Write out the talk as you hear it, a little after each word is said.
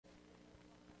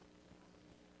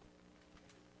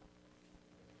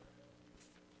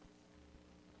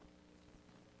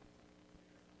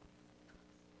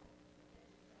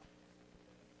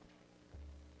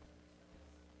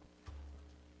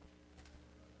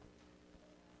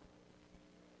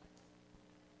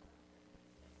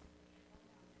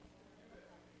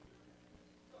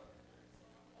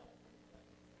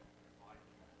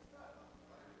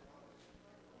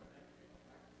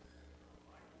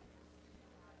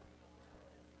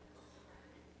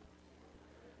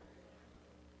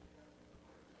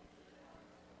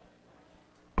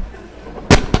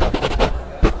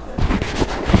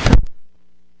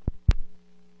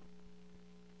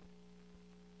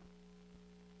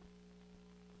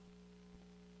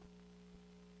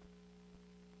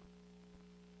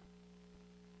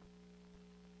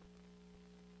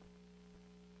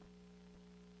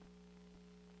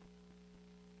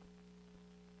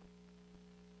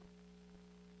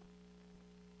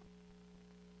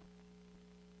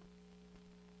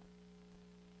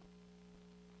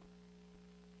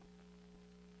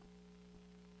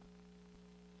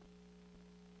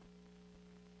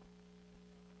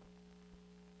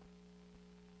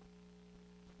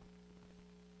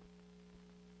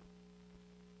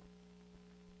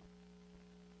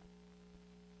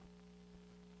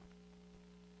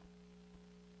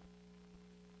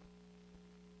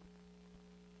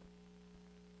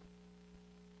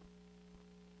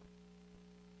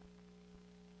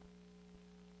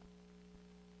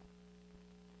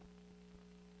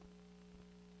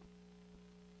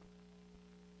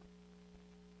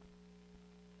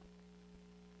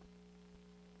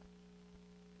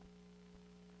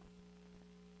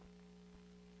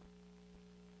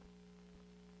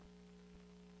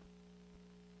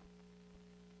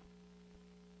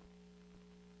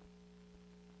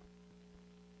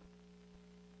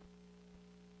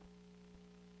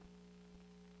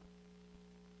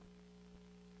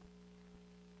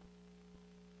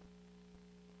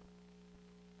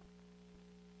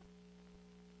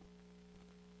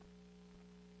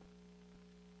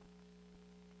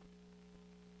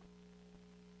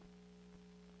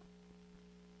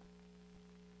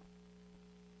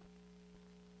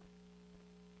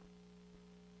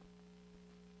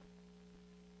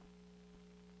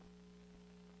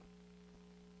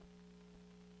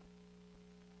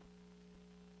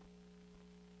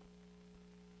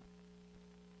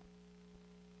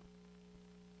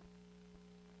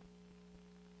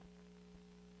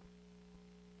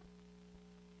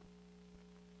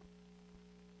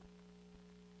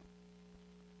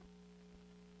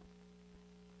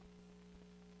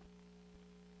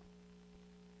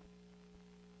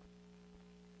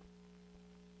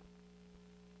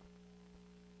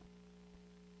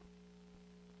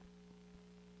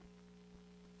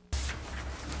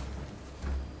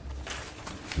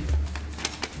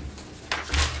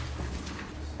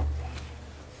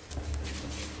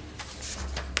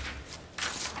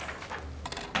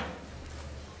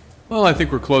Well, I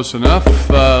think we're close enough.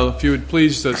 If you would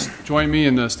please join me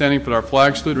in standing for our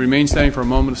flag salute. Remain standing for a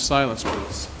moment of silence,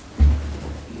 please.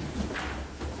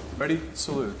 Ready?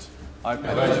 Salute. I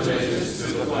pledge allegiance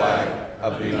to the flag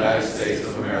of the United States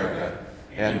of America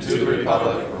and to the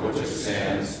republic for which it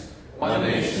stands, one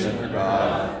nation under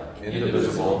God,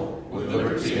 indivisible, with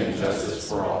liberty and justice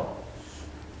for all.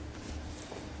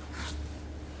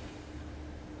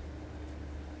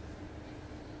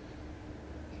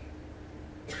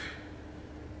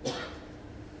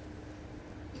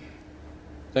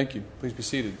 Thank you. Please be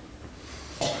seated.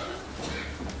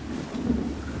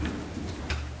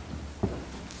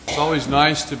 It's always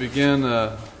nice to begin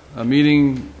a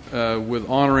meeting with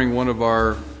honoring one of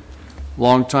our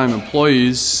longtime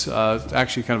employees. It's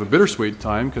actually kind of a bittersweet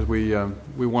time because we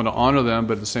want to honor them,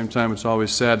 but at the same time it's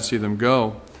always sad to see them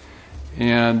go.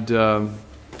 And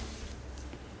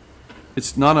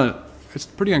it's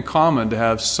pretty uncommon to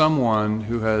have someone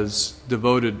who has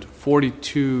devoted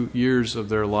 42 years of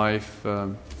their life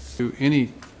to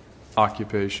any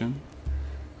occupation.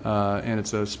 And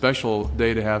it's a special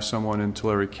day to have someone in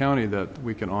Tulare County that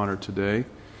we can honor today.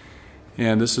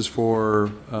 And this is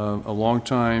for a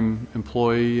longtime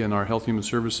employee in our Health Human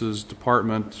Services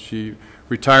Department. She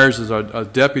retires as our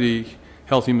Deputy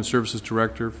Health Human Services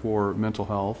Director for Mental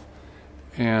Health.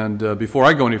 And before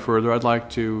I go any further, I'd like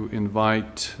to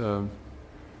invite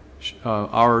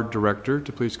our director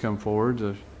to please come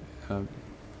forward.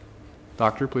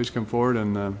 Doctor, please come forward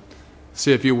and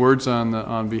say a few words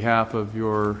on behalf of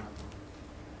your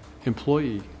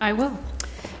employee. I will.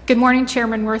 Good morning,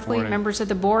 Chairman Worthley, Morning. members of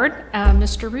the board,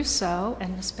 Mr. Rousseau,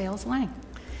 and Ms. Bales-Lang.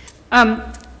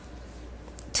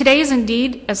 Today is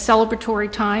indeed a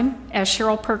celebratory time as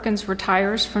Cheryl Perkins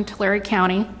retires from Tulare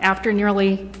County after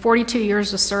nearly 42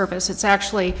 years of service. It's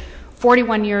actually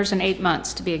 41 years and 8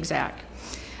 months to be exact.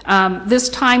 This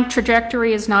time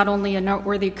trajectory is not only a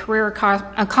noteworthy career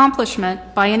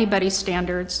accomplishment by anybody's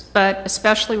standards, but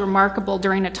especially remarkable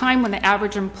during a time when the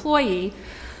average employee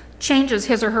changes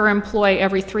his or her employee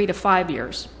every 3 to 5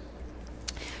 years.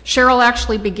 Cheryl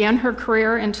actually began her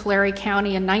career in Tulare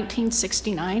County in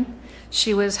 1969.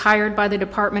 She was hired by the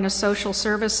Department of Social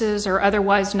Services, or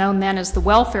otherwise known then as the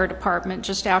Welfare Department,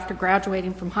 just after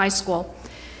graduating from high school.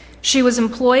 She was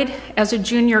employed as a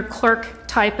junior clerk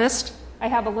typist. I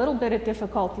have a little bit of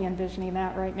difficulty envisioning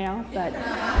that right now, but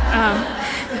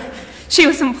she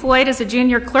was employed as a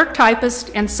junior clerk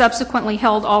typist and subsequently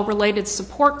held all related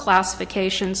support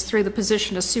classifications through the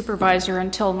position of supervisor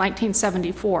until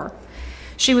 1974.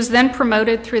 She was then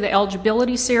promoted through the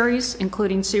eligibility series,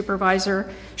 including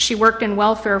supervisor. She worked in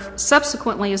welfare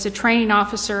subsequently as a training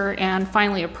officer and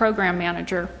finally a program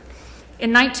manager.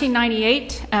 In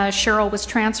 1998, Cheryl was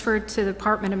transferred to the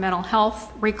Department of Mental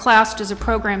Health, reclassed as a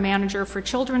program manager for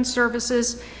children's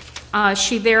services.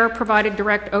 She there provided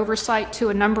direct oversight to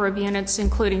a number of units,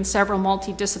 including several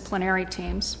multidisciplinary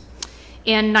teams.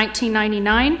 In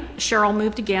 1999, Cheryl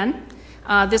moved again,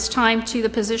 this time to the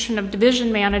position of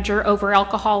division manager over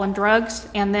alcohol and drugs,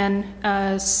 and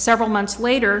then several months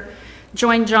later,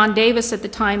 joined John Davis at the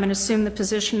time and assumed the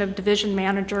position of division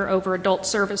manager over adult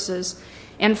services.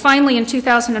 And finally, in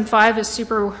 2005, as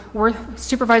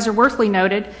Supervisor Worthley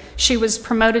noted, she was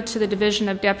promoted to the division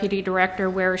of deputy director,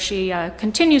 where she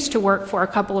continues to work for a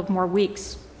couple of more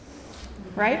weeks.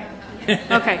 Right?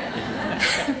 Okay.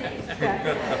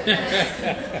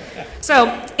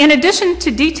 So, in addition to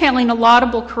detailing a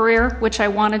laudable career, which I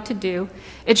wanted to do,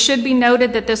 it should be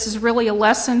noted that this is really a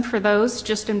lesson for those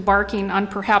just embarking on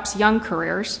perhaps young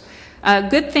careers.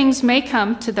 Good things may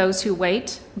come to those who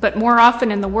wait, but more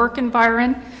often in the work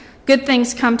environment, good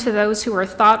things come to those who are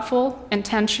thoughtful,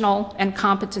 intentional, and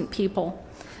competent people.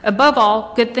 Above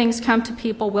all, good things come to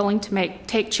people willing to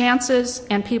take chances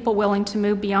and people willing to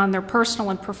move beyond their personal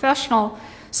and professional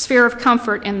sphere of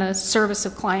comfort in the service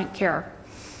of client care.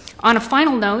 On a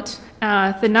final note,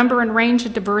 the number and range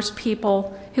of diverse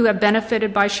people who have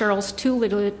benefited by Cheryl's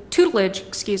tutelage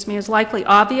is likely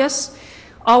obvious.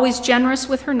 Always generous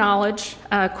with her knowledge,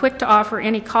 quick to offer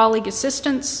any colleague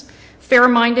assistance,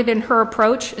 fair-minded in her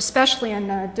approach, especially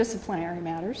in disciplinary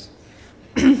matters,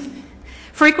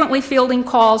 frequently fielding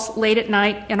calls late at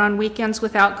night and on weekends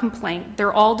without complaint.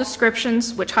 They're all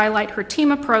descriptions which highlight her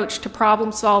team approach to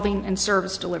problem solving and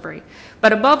service delivery.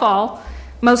 But above all,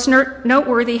 most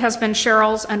noteworthy has been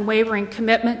Cheryl's unwavering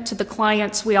commitment to the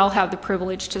clients we all have the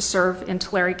privilege to serve in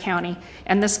Tulare County,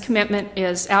 and this commitment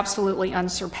is absolutely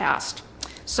unsurpassed.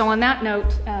 So on that note,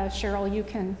 Cheryl, you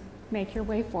can make your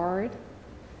way forward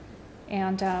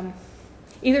and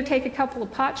either take a couple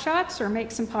of pot shots or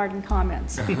make some parting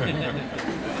comments. Okay?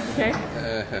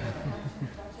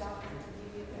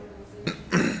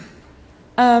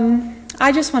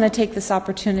 I just want to take this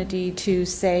opportunity to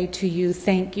say to you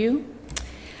thank you.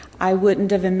 I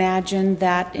wouldn't have imagined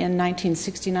that in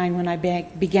 1969 when I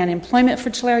began employment for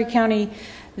Tulare County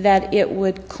that it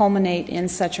would culminate in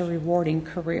such a rewarding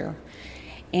career.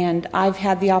 And I've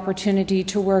had the opportunity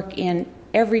to work in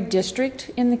every district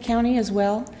in the county as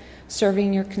well,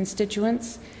 serving your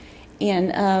constituents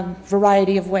in a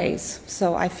variety of ways.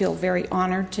 So I feel very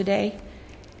honored today.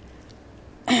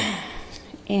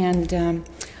 And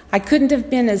I couldn't have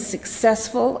been as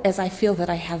successful as I feel that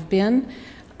I have been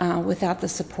without the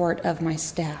support of my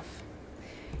staff.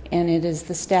 And it is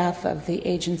the staff of the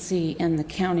agency and the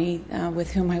county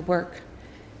with whom I work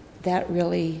that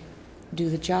really do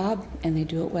the job, and they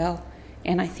do it well.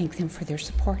 And I thank them for their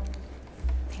support.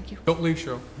 Thank you. Don't leave,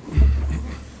 Cheryl.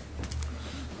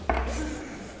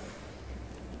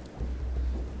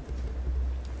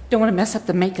 Don't want to mess up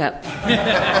the makeup.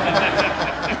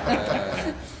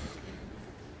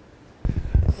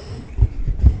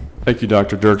 Thank you,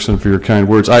 Dr. Dirksen, for your kind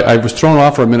words. I was thrown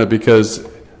off for a minute because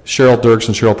Cheryl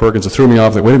Dirksen, Cheryl Perkins, it threw me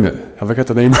off. Like, wait a minute, have I got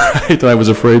the name right? And I was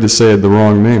afraid to say the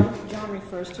wrong name. John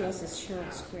refers to us as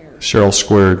Cheryl Squared. Cheryl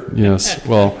Squared, yes.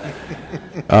 Well,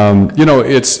 you know,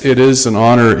 it is an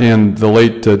honor, and the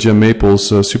late Jim Maples,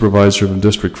 supervisor of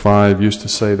District 5, used to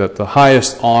say that the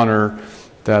highest honor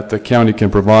that the county can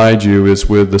provide you is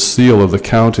with the seal of the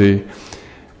county,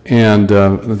 and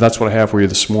that's what I have for you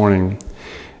this morning.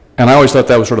 And I always thought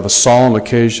that was sort of a solemn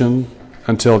occasion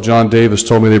until John Davis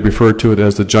told me they referred to it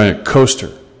as the giant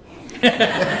coaster.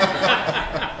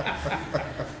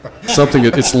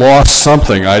 It's lost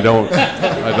something. I don't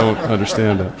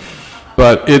understand it.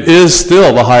 But it is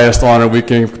still the highest honor we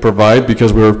can provide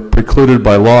because we're precluded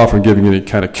by law from giving any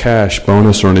kind of cash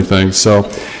bonus or anything. So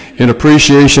in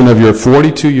appreciation of your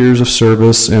 42 years of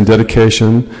service and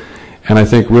dedication, and I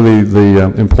think really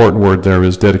the important word there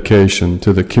is dedication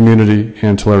to the community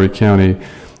and Tulare County,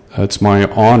 it's my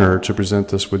honor to present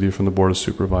this with you from the Board of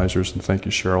Supervisors, and thank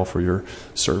you, Cheryl, for your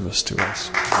service to us.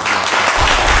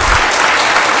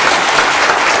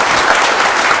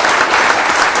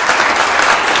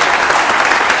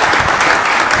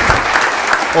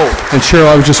 Oh, and Cheryl,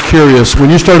 I was just curious,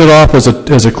 when you started off as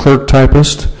a clerk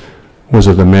typist, was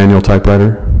it a manual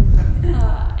typewriter?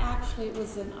 Actually, it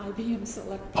was an IBM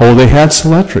Selectric. Oh, they had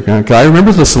Selectric. Okay, I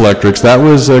remember the Selectrics. That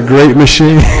was a great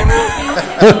machine.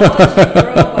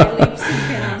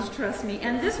 Trust me.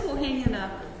 And this will hang in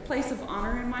a place of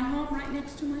honor in my home right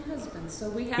next to my husband. So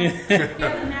we have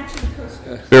a matching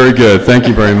coaster. Very good. Thank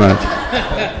you very much.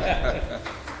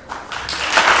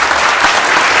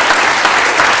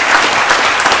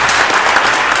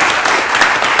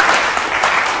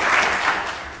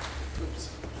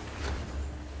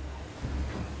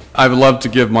 I would love to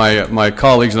give my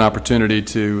colleagues an opportunity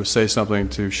to say something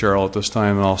to Cheryl at this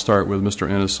time, and I'll start with Mr.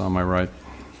 Ennis on my right.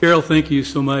 Cheryl, thank you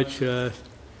so much. You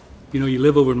know, you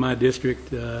live over in my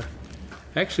district,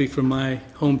 actually from my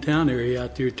hometown area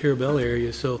out there, Terabel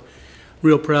area, so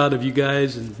real proud of you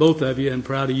guys and both of you, and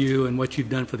proud of you and what you've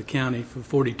done for the county for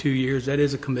 42 years. That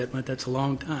is a commitment. That's a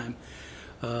long time.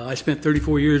 I spent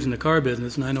 34 years in the car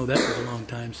business, and I know that was a long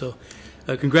time. So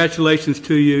congratulations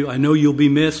to you. I know you'll be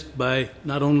missed by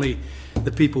not only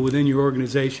the people within your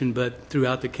organization, but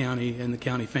throughout the county and the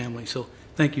county family. So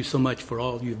thank you so much for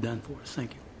all you've done for us.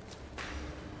 Thank you.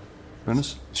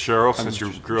 Dennis? Cheryl, since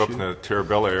you grew up in the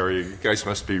Terabella area, you guys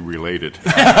must be related.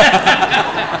 But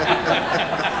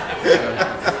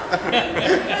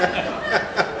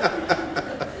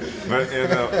in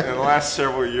the last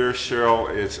several years, Cheryl,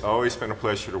 it's always been a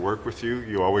pleasure to work with you.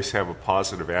 You always have a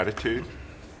positive attitude.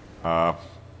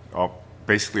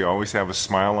 Basically always have a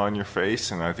smile on your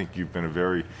face, and I think you've been a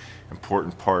very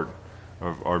important part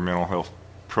of our mental health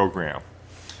program.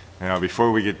 Now,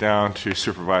 before we get down to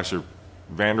Supervisor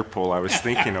Vanderpool, I was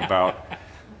thinking about,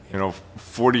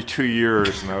 42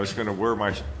 years, and I was going to wear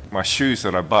my shoes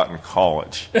that I bought in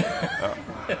college.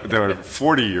 They were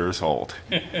 40 years old,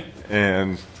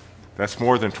 and that's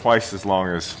more than twice as long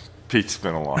as Pete's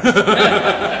been alive,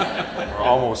 or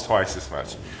almost twice as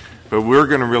much. But we're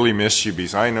going to really miss you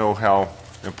because I know how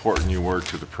important you were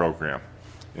to the program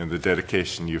and the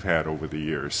dedication you've had over the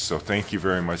years. So thank you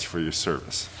very much for your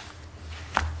service.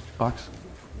 Fox?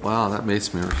 Wow, that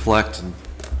makes me reflect. In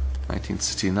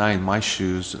 1969, my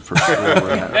shoes for school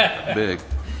were that big.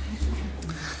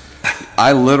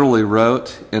 I literally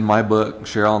wrote in my book,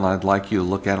 Cheryl, and I'd like you to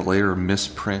look at it later,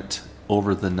 misprint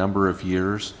over the number of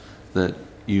years that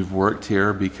you've worked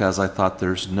here, because I thought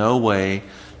there's no way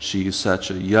she's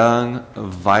such a young,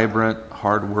 vibrant,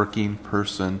 hardworking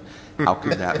person. How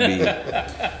could that be?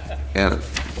 And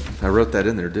I wrote that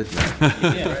in there, didn't I?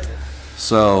 Yeah.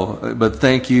 So, but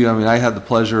thank you. I mean, I had the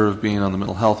pleasure of being on the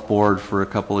mental health board for a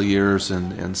couple of years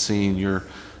and seeing your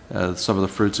some of the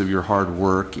fruits of your hard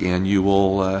work, and you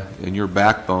will and your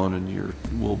backbone and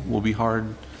will be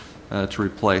hard to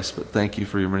replace. But thank you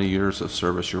for your many years of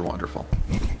service. You're wonderful.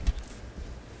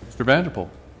 Mr. Vanderpool.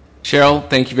 Cheryl,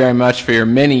 thank you very much for your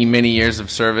many, many years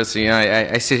of service. You know,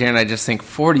 I sit here and I just think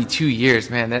 42 years,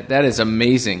 man, that is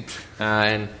amazing.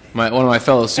 And one of my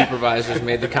fellow supervisors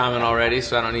made the comment already,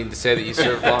 so I don't need to say that you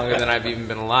served longer than I've even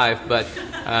been alive. But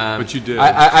you did.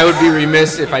 I would be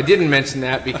remiss if I didn't mention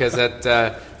that, because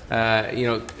that you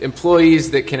know,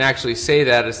 employees that can actually say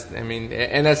that is, I mean,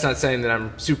 and that's not saying that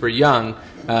I'm super young.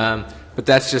 But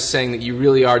that's just saying that you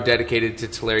really are dedicated to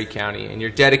Tulare County, and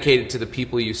you're dedicated to the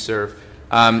people you serve.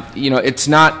 You know,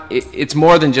 it's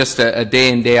more than just a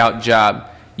day in, day out job.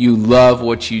 You love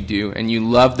what you do, and you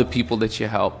love the people that you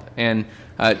help. And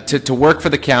to work for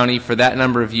the county for that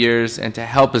number of years, and to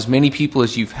help as many people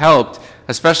as you've helped,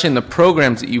 especially in the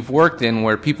programs that you've worked in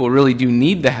where people really do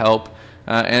need the help,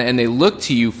 and they look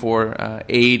to you for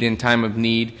aid in time of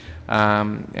need.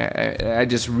 I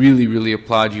just really, really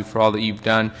applaud you for all that you've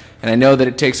done. And I know that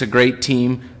it takes a great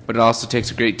team, but it also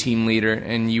takes a great team leader,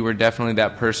 and you were definitely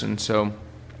that person. So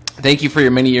thank you for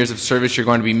your many years of service. You're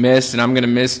going to be missed, and I'm going to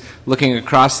miss looking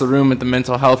across the room at the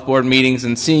mental health board meetings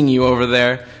and seeing you over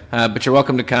there. But you're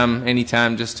welcome to come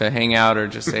anytime just to hang out or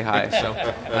just say hi. So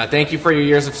thank you for your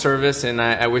years of service, and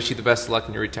I wish you the best of luck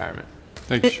in your retirement.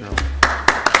 Thank you, Cheryl.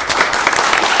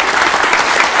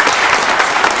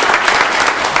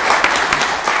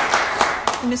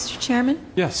 Mr. Chairman?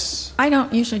 Yes, I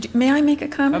don't usually do. May I make a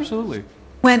comment? absolutely.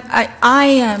 When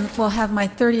I will have my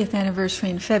 30th anniversary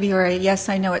in February. Yes,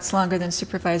 I know it's longer than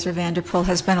Supervisor Vanderpool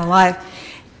has been alive,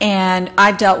 and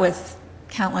I've dealt with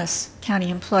countless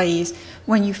county employees.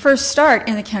 When you first start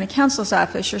in the county counsel's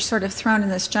office, you're sort of thrown in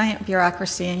this giant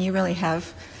bureaucracy, and you really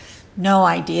have no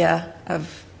idea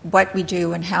of what we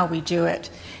do and how we do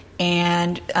it.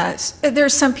 And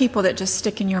there's some people that just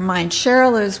stick in your mind.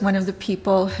 Cheryl is one of the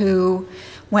people who,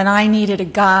 when I needed a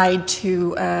guide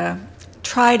to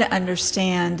try to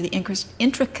understand the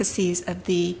intricacies of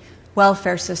the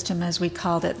welfare system, as we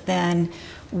called it then,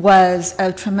 was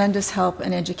a tremendous help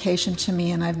and education to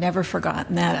me, and I've never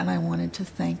forgotten that, and I wanted to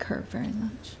thank her very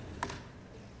much.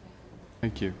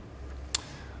 Thank you.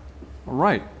 All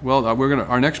right. Well,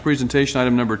 our next presentation,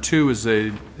 item number 2, is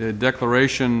a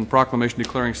proclamation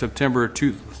declaring September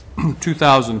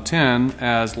 2010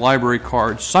 as Library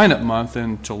Card Sign-Up Month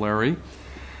in Tulare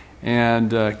and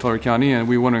Tulare County, and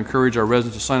we want to encourage our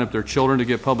residents to sign up their children to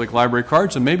get public library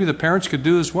cards, and maybe the parents could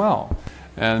do as well.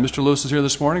 And Mr. Lewis is here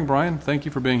this morning. Brian, thank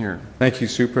you for being here. Thank you,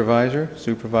 Supervisor,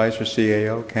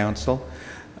 CAO, Council.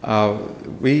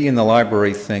 We in the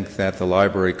library think that the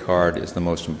library card is the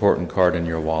most important card in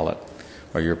your wallet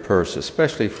or your purse,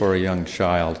 especially for a young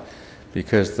child,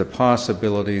 because the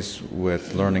possibilities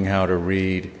with learning how to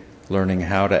read, learning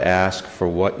how to ask for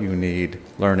what you need,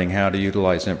 learning how to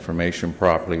utilize information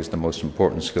properly is the most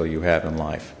important skill you have in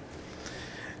life.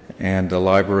 And the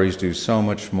libraries do so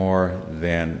much more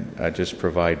than just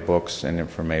provide books and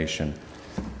information.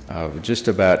 Just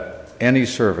about any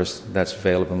service that's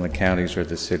available in the counties or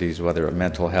the cities, whether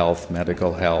mental health,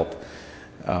 medical help,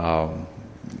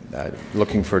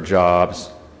 looking for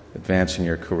jobs, advancing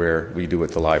your career, we do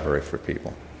at the library for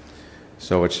people.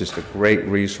 So it's just a great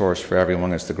resource for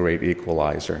everyone. It's the great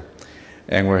equalizer.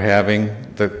 And we're having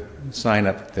the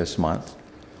sign-up this month.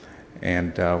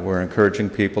 And we're encouraging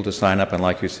people to sign up, and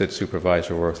like you said,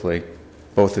 Supervisor Worthley,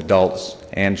 both adults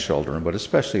and children, but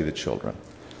especially the children.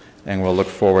 And we'll look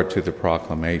forward to the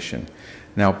proclamation.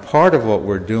 Now, part of what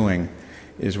we're doing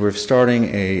is we're starting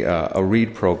a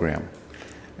READ program.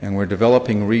 And we're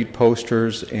developing READ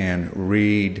posters and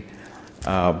READ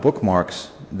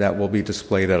bookmarks that will be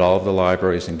displayed at all of the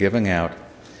libraries and giving out.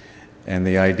 And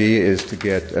the idea is to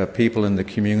get people in the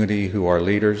community who are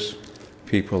leaders,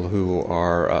 people who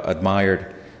are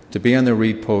admired, to be on the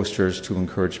READ posters to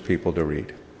encourage people to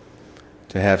read,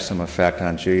 to have some effect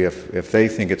on, gee, if they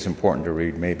think it's important to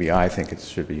read, maybe I think it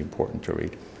should be important to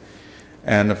read.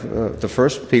 And the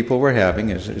first people we're having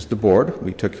is the board.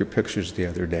 We took your pictures the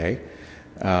other day.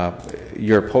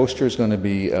 Your poster is going to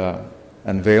be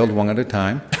unveiled one at a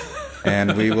time.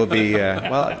 And we will be,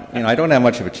 well, you know, I don't have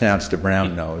much of a chance to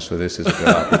brown nose, so this is a good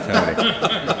opportunity.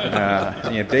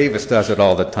 You know, Davis does it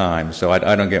all the time, so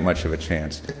I don't get much of a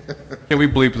chance. Can we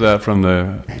bleep that from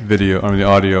the video, I mean the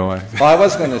audio? Well, I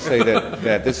was going to say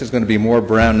that this is going to be more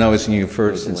brown nosing you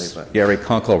first since Gary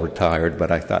Kunkel retired,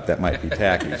 but I thought that might be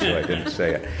tacky, so I didn't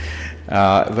say it.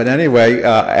 But anyway,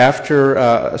 after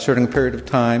a certain period of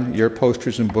time, your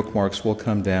posters and bookmarks will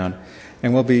come down,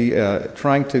 And we'll be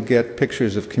trying to get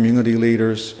pictures of community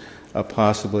leaders,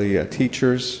 possibly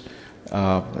teachers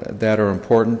that are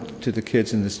important to the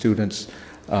kids and the students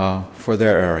for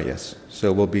their areas.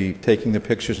 So we'll be taking the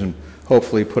pictures and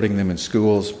hopefully putting them in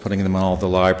schools, putting them in all the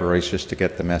libraries just to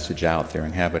get the message out there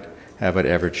and have it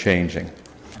ever changing.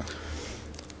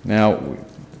 Now,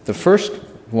 the first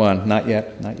one, not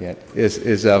yet,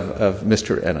 is of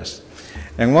Mr. Ennis.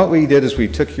 And what we did is we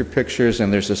took your pictures,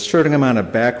 and there's a certain amount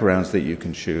of backgrounds that you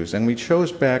can choose, and we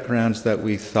chose backgrounds that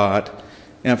we thought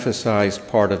emphasized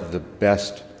part of the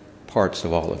best parts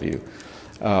of all of you.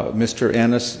 Mr.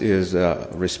 Ennis is a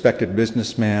respected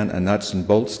businessman, a nuts and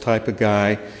bolts type of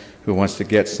guy who wants to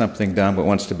get something done but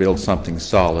wants to build something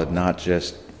solid, not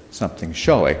just something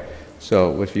showy.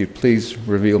 So if you'd please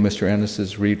reveal Mr.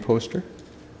 Ennis's Reed poster.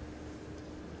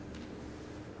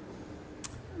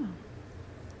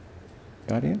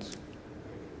 Audience?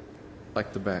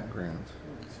 Like the background.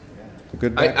 A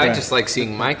good background. I just like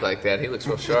seeing Mike like that. He looks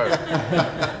real sharp.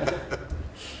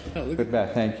 Oh, look Good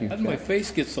back, thank you. how did my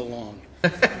face get so long?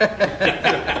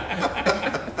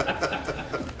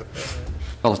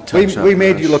 We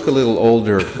made you look a little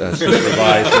older,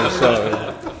 Supervisor,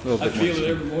 so a little I bit feel more. it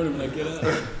every morning when I get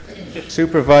up.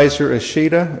 Supervisor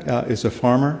Ishida is a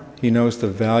farmer. He knows the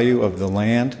value of the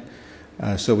land.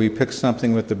 So we picked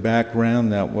something with the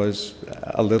background that was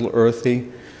a little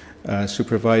earthy.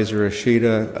 Supervisor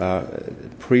Ishida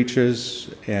preaches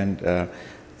and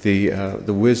the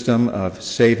wisdom of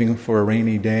saving for a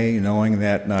rainy day, knowing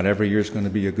that not every year is going to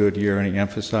be a good year, and he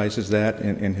emphasizes that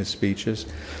in his speeches.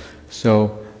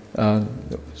 So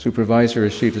Supervisor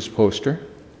Ishida's poster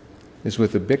is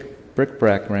with a brick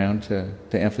background to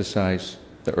emphasize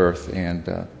the earth,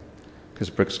 and because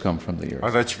bricks come from the earth.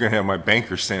 I thought you were going to have my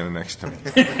banker standing next to me.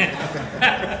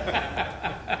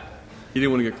 You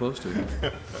didn't want to get close to it.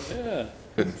 Yeah.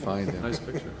 Couldn't find it. Nice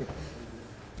picture.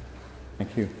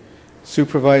 Thank you.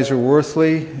 Supervisor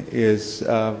Worthley is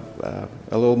a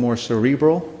little more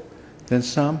cerebral than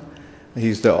some.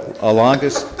 He's the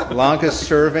longest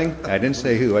serving, I didn't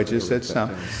say who, I just said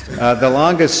some, the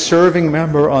longest serving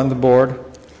member on the board,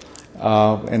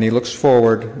 and he looks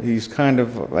forward. He's kind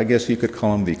of, I guess you could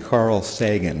call him the Carl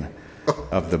Sagan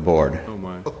of the board. Oh,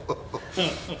 my.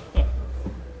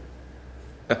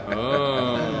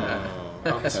 Oh.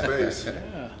 Out in space.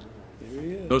 Yeah. There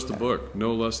he is. Knows the book,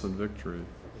 No Less Than Victory.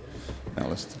 Now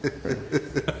let's-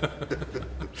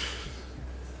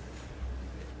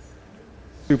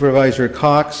 Supervisor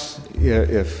Cox,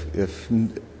 if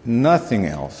nothing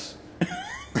else,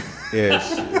 is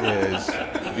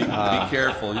Be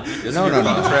careful.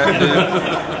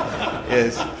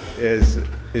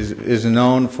 is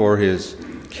known for his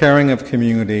caring of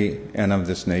community and of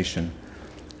this nation,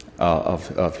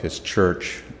 of his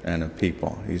church and of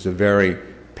people. He's a very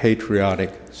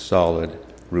patriotic, solid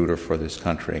rooter for this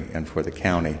country and for the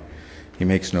county. He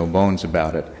makes no bones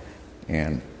about it.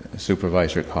 And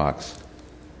Supervisor Cox.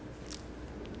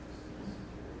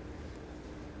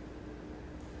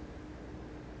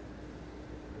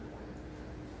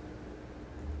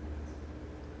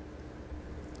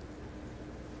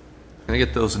 Can I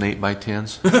get those in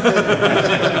 8x10s?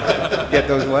 Get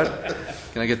those what?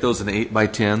 Can I get those in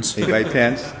 8x10s?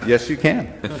 8x10s? Yes, you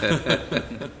can.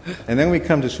 And then we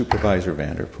come to Supervisor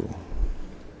Vanderpool,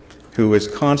 who is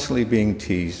constantly being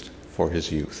teased for his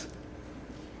youth.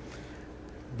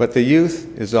 But the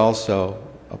youth is also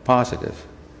a positive.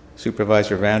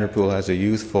 Supervisor Vanderpool has a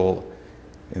youthful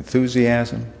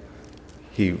enthusiasm.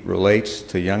 He relates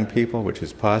to young people, which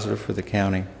is positive for the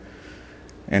county.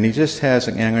 And he just has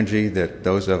an energy that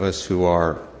those of us who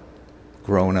are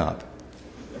grown up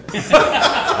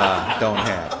don't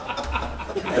have.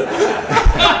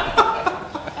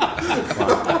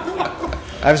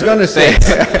 I was going to say.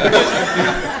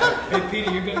 Hey,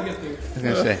 Peter, you're going to get there.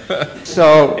 I was going to say.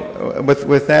 So,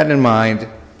 with that in mind,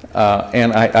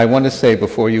 and I want to say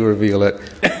before you reveal it,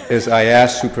 is I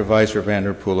asked Supervisor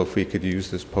Vanderpool if we could use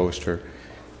this poster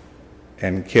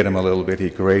and kid him a little bit. He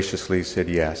graciously said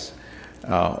yes.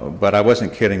 But I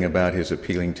wasn't kidding about his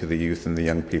appealing to the youth and the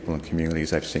young people and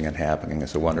communities. I've seen it happening.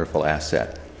 It's a wonderful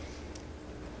asset.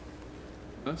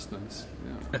 That's nice.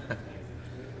 Yeah.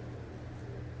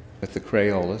 With the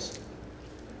Crayolas.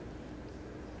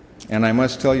 And I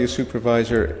must tell you,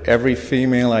 Supervisor, every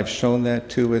female I've shown that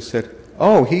to has said,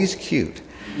 "Oh, he's cute."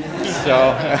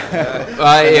 So,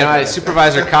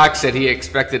 Supervisor Cox said he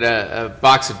expected a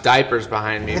box of diapers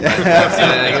behind me, but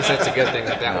I guess that's a good thing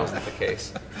that wasn't the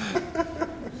case.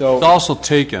 It's also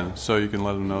taken, so you can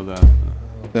let them know that.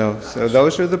 So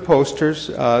those are the posters.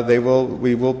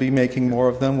 We will be making more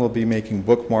of them. We'll be making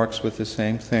bookmarks with the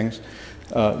same things.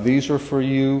 These are for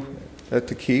you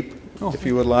to keep. if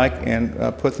you would like, and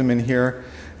put them in here.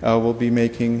 We'll be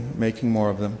making more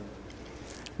of them.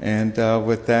 And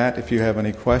with that, if you have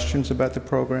any questions about the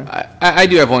program. I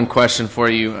do have one question for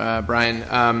you, Brian.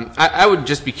 I would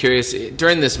just be curious,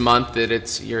 during this month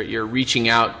that you're reaching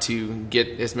out to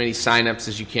get as many signups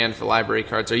as you can for library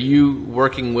cards, are you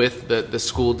working with the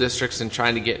school districts and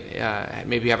trying to get,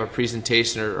 maybe have a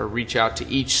presentation or reach out to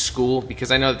each school? Because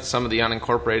I know that some of the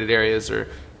unincorporated areas are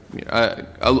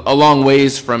a long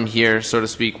ways from here, so to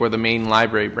speak, where the main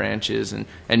library branch is, and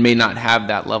may not have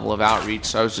that level of outreach.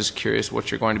 So I was just curious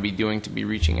what you're going to be doing to be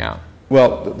reaching out.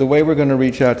 Well, the way we're going to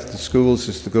reach out to the schools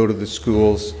is to go to the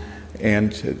schools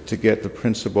and to get the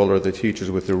principal or the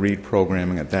teachers with the READ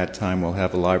programming. At that time, we'll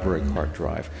have a library card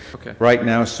drive. Okay. Right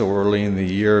now, so early in the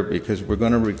year, because we're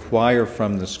going to require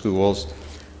from the schools,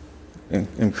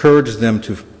 encourage them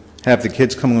to have the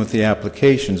kids come in with the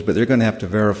applications, but they're going to have to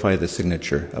verify the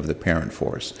signature of the parent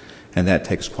for us, and that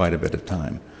takes quite a bit of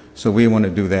time. So we want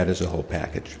to do that as a whole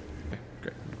package. Okay,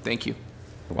 great. Thank you.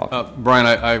 You're welcome. Brian,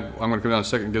 I'm going to come down in a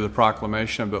second and give the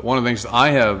proclamation, but one of the things I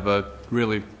have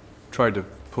really tried to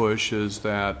push is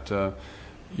that,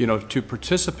 to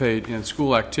participate in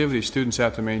school activities, students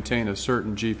have to maintain a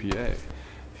certain GPA.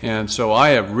 And so I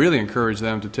have really encouraged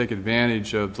them to take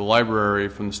advantage of the library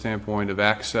from the standpoint of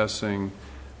accessing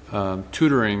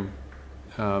tutoring,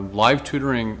 live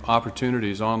tutoring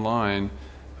opportunities online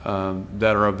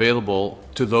that are available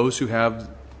to those who have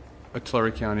a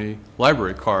Tulare County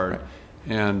library card. Right.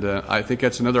 And I think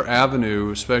that's another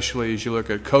avenue, especially as you look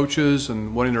at coaches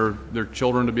and wanting their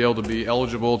children to be able to be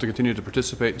eligible to continue to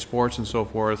participate in sports and so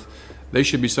forth. They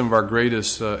should be some of our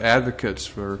greatest advocates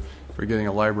for getting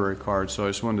a library card. So I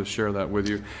just wanted to share that with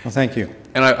you. Well, thank you.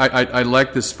 And I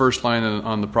like this first line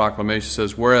on the proclamation. It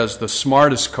says, whereas the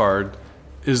smartest card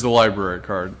is the library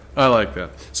card. I like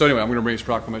that. So anyway, I'm going to bring this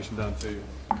proclamation down to you.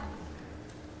 Thank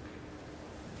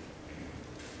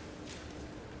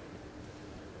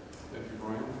you,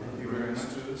 Brian. Thank you very much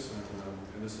to this.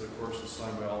 And this, of course, is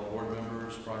signed by all board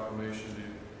members. Proclamation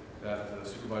that the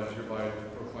supervisor hereby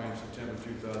proclaims September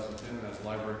 2010 as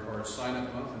Library Card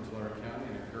Sign-Up Month in Tulare County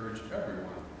and encourage everyone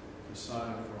to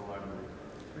sign up for a library card.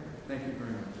 Thank you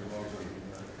very much. You're welcome.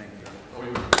 Thank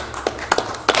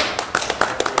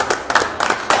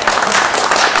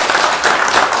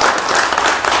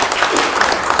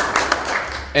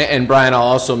you. And Brian, I'll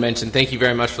also mention, thank you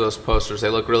very much for those posters. They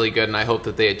look really good, and I hope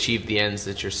that they achieve the ends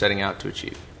that you're setting out to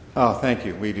achieve. Oh, thank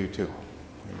you. We do too.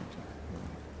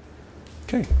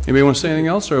 Okay. Anybody want to say anything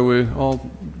else, or are we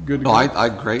all good to go?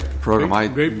 Great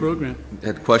program. Great program.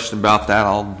 Had a question about that.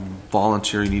 I'll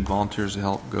volunteer. You need volunteers to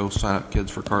help go sign up kids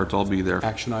for cards. I'll be there.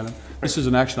 Action item. This is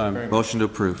an action item. Motion to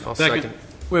approve. I'll second.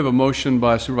 We have a motion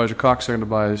by Supervisor Cox, seconded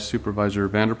by Supervisor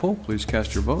Vanderpool. Please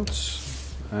cast your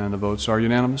votes. And the votes are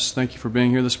unanimous. Thank you for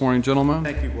being here this morning, gentlemen.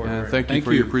 Thank you, Board. And thank you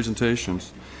for your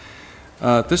presentations.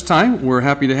 At this time, we're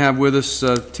happy to have with us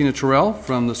Tina Terrell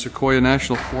from the Sequoia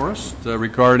National Forest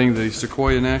regarding the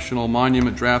Sequoia National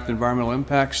Monument Draft Environmental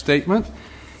Impact Statement.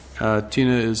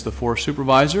 Tina is the Forest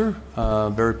Supervisor, a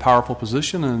very powerful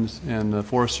position in the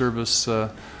Forest Service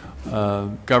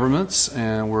governments,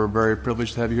 and we're very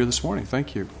privileged to have you here this morning.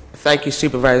 Thank you. Thank you,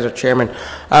 Supervisor Chairman.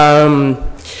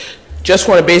 Just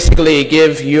want to basically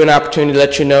give you an opportunity to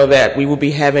let you know that we will be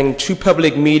having 2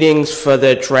 public meetings for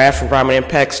the draft environmental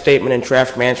impact statement and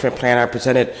draft management plan I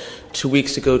presented 2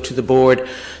 weeks ago to the board.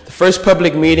 The first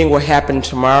public meeting will happen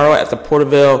tomorrow at the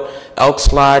Porterville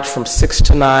Elks Lodge from 6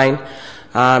 to 9.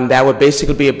 That would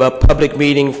basically be a public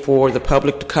meeting for the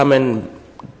public to come and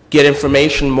get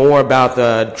information more about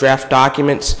the draft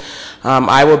documents.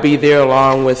 I will be there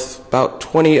along with about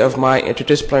 20 of my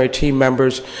interdisciplinary team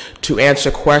members to answer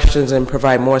questions and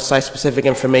provide more site-specific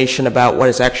information about what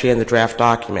is actually in the draft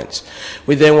documents.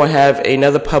 We then will have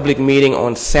another public meeting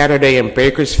on Saturday in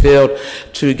Bakersfield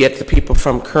to get the people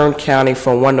from Kern County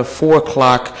from 1 to 4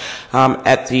 o'clock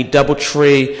at the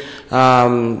Doubletree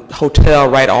hotel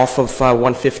right off of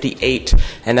 158,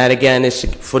 and that again is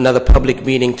for another public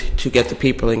meeting to get the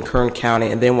people in Kern County,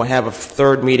 and then we'll have a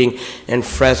third meeting in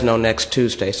Fresno next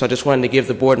Tuesday. So I just wanted to give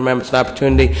the board members an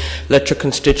opportunity, let your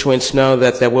constituents know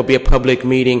that there will be a public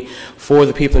meeting for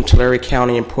the people in Tulare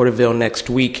County and Porterville next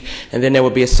week, and then there will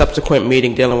be a subsequent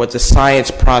meeting dealing with the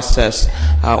science process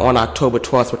on October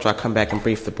 12th, which I'll come back and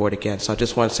brief the board again. So I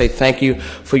just want to say thank you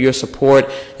for your support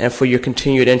and for your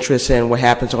continued interest in what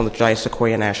happens on the Giant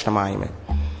Sequoia National Monument.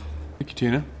 Thank you,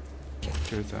 Tina.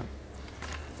 Appreciate that.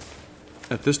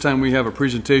 At this time, we have a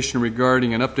presentation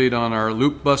regarding an update on our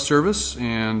loop bus service,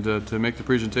 and to make the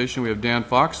presentation, we have Dan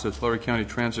Fox, the Tulare County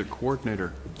Transit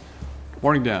Coordinator.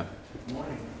 Morning, Dan. Good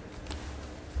morning.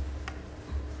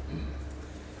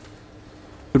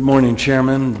 Good morning,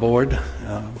 Chairman, Board,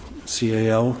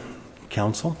 CAO,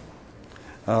 Council.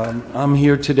 I'm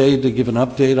here today to give an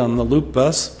update on the Loop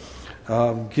Bus,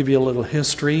 give you a little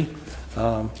history.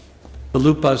 The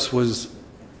Loop Bus was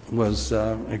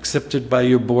accepted by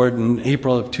your board in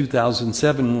April of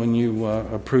 2007 when you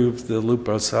approved the Loop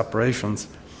Bus operations.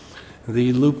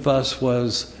 The Loop Bus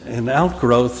was an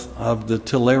outgrowth of the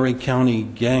Tulare County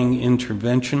gang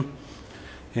intervention,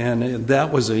 and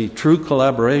that was a true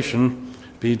collaboration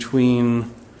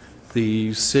between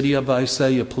the City of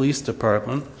Visalia Police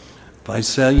Department,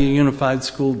 Visalia Unified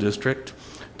School District,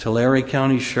 Tulare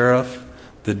County Sheriff,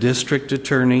 the District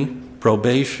Attorney,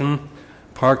 Probation,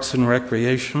 Parks and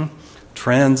Recreation,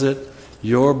 Transit,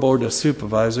 your Board of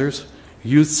Supervisors,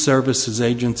 youth services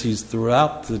agencies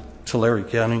throughout the Tulare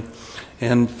County,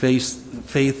 and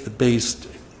faith-based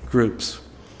groups.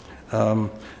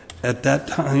 At that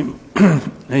time,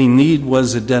 a need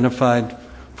was identified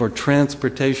for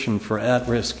transportation for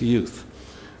at-risk youth.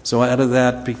 So out of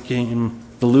that became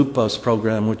the Loop Bus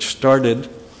program, which started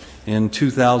in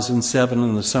 2007,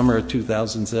 in the summer of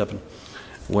 2007,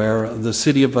 where the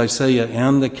City of Visalia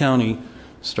and the county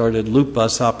started Loop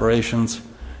Bus operations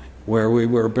where we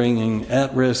were bringing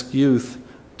at-risk youth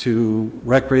to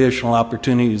recreational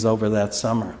opportunities over that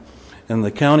summer. And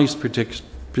the county's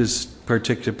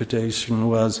participation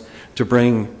was to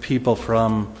bring people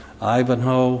from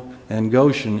Ivanhoe and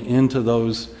Goshen into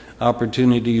those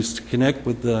opportunities to connect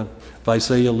with the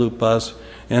Visalia Loop Bus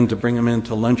and to bring them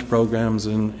into lunch programs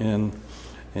and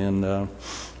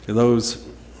those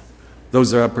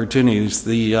are opportunities.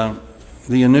 The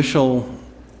initial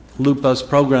Loop Bus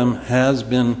program has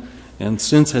been and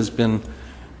since has been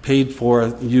paid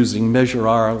for using Measure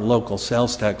R local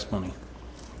sales tax money.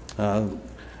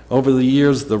 Over the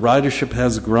years, the ridership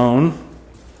has grown.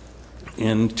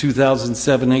 In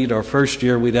 2007-8, our first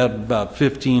year, we'd had about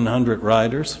 1,500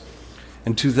 riders.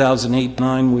 In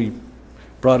 2008-9, we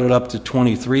brought it up to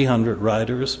 2,300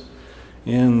 riders.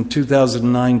 In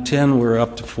 2009-10, we're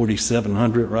up to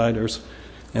 4,700 riders.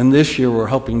 And this year, we're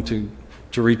hoping to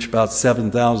reach about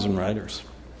 7,000 riders.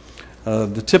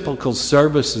 The typical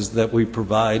services that we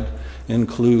provide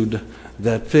include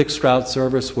that fixed route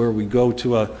service where we go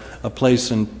to a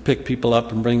place and pick people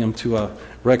up and bring them to a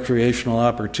recreational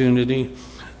opportunity.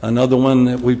 Another one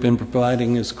that we've been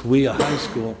providing is Kauai High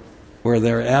School, where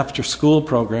their after-school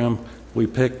program, we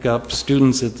pick up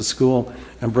students at the school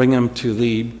and bring them to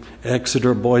the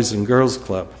Exeter Boys and Girls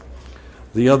Club.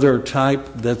 The other type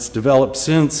that's developed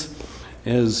since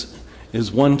is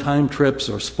one-time trips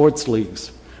or sports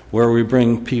leagues, where we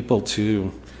bring people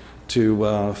to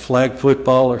flag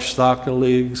football or soccer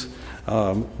leagues.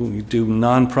 We do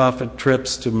nonprofit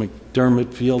trips to McDermott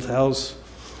Fieldhouse,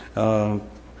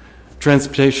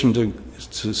 transportation to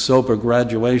sober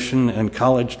graduation, and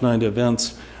college night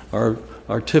events are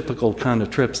typical kind of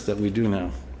trips that we do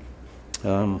now.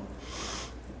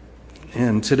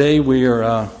 And today we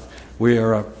are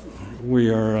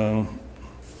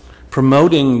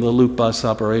promoting the Loop Bus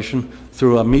operation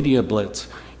through a media blitz.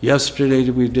 Yesterday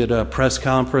we did a press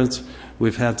conference.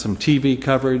 We've had some TV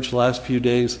coverage the last few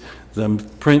days. The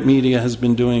print media has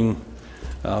been doing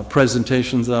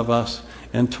presentations of us.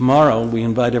 And tomorrow we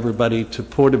invite everybody to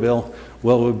Porterville,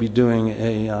 where we'll be doing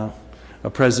a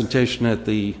presentation at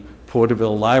the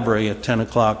Porterville Library at 10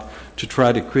 o'clock to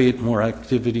try to create more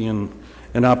activity and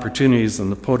opportunities in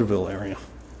the Porterville area.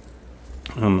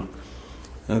 Some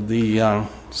of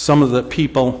the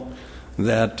people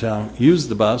that use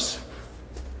the bus,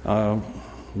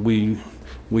 we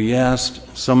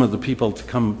asked some of the people to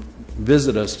come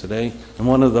visit us today, and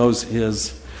one of those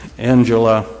is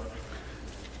Angela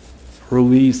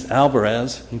Ruiz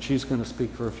Alvarez, and she's going to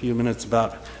speak for a few minutes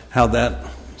about how that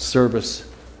service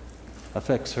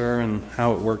affects her and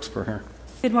how it works for her.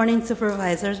 Good morning,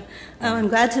 Supervisors. I'm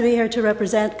glad to be here to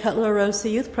represent Cutler Rosa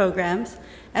Youth Programs,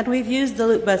 and we've used the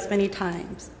Loop Bus many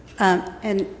times.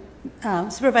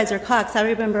 Supervisor Cox, I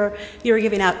remember you were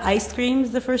giving out ice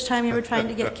creams the first time you were trying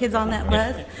to get kids on that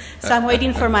bus, so I'm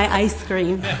waiting for my ice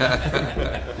cream.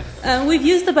 We've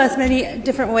used the bus many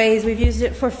different ways. We've used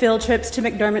it for field trips to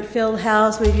McDermott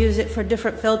Fieldhouse. We've used it for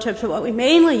different field trips, but what we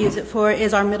mainly use it for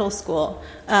is our middle school.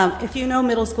 If you know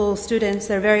middle school students,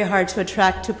 they're very hard to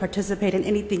attract to participate in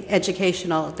anything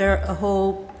educational. They're a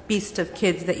whole beast of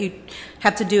kids that you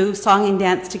have to do song and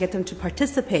dance to get them to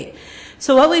participate.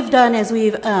 So what we've done is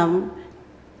we've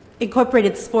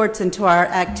incorporated sports into our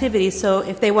activities. So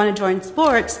if they want to join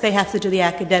sports, they have to do the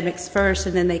academics first,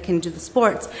 and then they can do the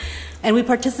sports. And we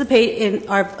participate in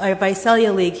our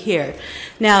Visalia League here.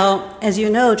 Now, as you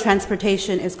know,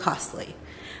 transportation is costly.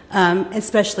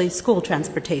 especially school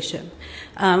transportation.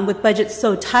 With budgets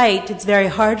so tight, it's very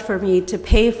hard for me to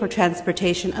pay for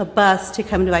transportation, a bus to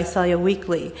come to Visalia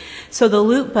weekly. So the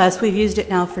Loop bus, we've used it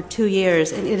now for 2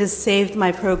 years, and it has saved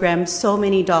my program so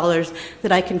many dollars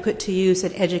that I can put to use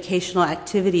in educational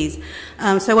activities.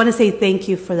 So I want to say thank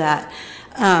you for that.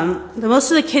 Most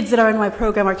of the kids that are in my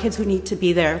program are kids who need to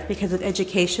be there because of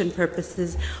education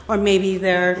purposes, or maybe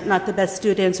they're not the best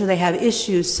students or they have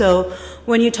issues. So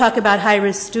when you talk about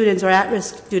high-risk students or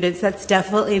at-risk students, that's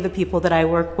definitely the people that I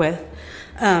work with.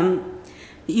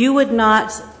 You could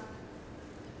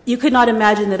not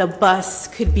imagine that a bus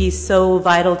could be so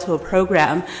vital to a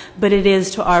program, but it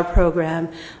is to our program.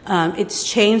 It's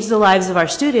changed the lives of our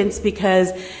students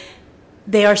because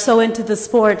they are so into the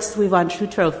sports. We've won 2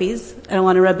 trophies. I don't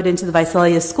want to rub it into the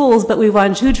Visalia schools, but we've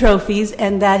won 2 trophies,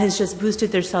 and that has just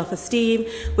boosted their self-esteem,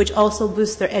 which also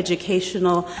boosts their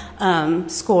educational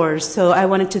scores. So I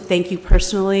wanted to thank you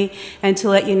personally and to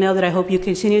let you know that I hope you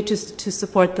continue to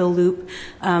support the Loop.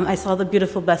 I saw the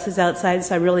beautiful buses outside,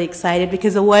 so I'm really excited,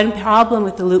 because the one problem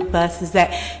with the Loop bus is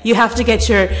that you have to get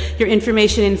your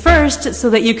information in first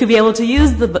so that you could be able to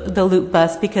use the Loop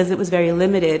bus, because it was very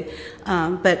limited.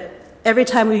 But every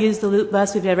time we use the Loop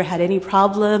bus, we've never had any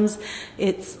problems.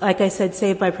 It's, like I said,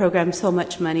 saved my program so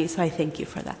much money, so I thank you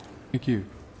for that. Thank you,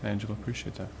 Angela.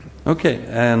 Appreciate that. Okay,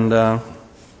 and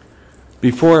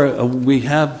before we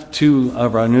have 2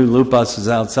 of our new Loop buses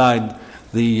outside,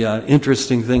 the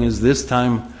interesting thing is this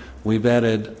time we've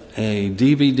added a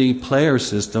DVD player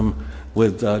system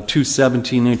with 2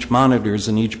 17-inch monitors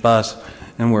in each bus,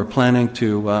 and we're planning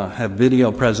to have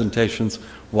video presentations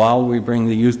while we bring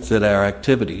the youth to their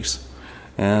activities.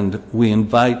 And we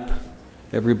invite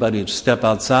everybody to step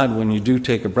outside when you do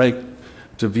take a break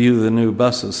to view the new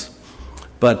buses.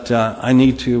 But I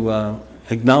need to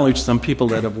acknowledge some people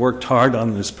that have worked hard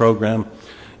on this program,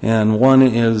 and one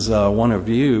is one of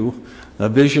you, a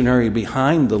visionary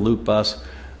behind the Loop bus,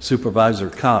 Supervisor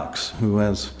Cox, who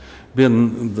has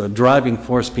been the driving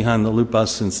force behind the Loop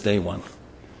bus since day one.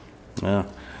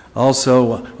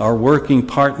 Also, our working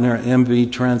partner,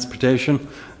 MV Transportation,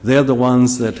 they're the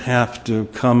ones that have to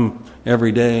come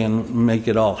every day and make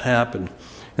it all happen.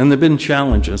 And there have been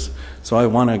challenges, so I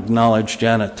want to acknowledge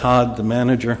Janet Todd, the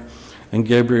manager, and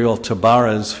Gabriel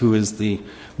Tabarez, who is the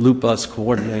Loop bus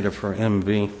coordinator for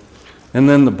MV. And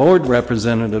then the board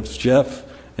representatives, Jeff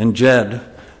and Jed,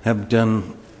 have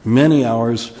done many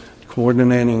hours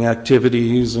coordinating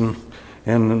activities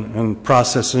and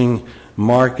processing,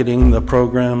 marketing the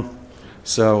program.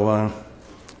 So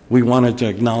we wanted to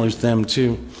acknowledge them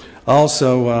too.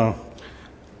 Also,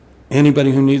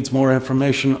 anybody who needs more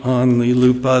information on the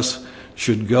Loop bus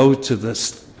should go to the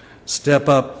Step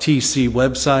Up TC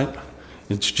website.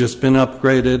 It's just been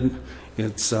upgraded.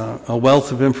 It's a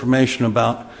wealth of information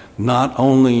about not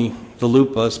only the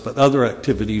Loop bus, but other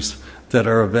activities that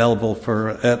are available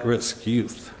for at-risk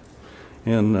youth.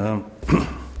 And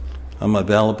I'm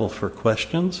available for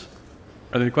questions.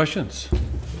 Are there any questions?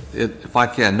 If I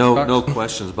can, no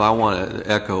questions, but I want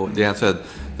to echo what Dan said.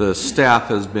 The staff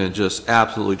has been just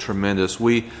absolutely tremendous.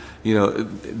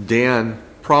 Dan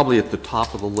probably at the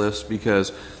top of the list,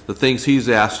 because the things he's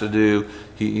asked to do,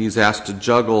 he's asked to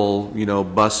juggle,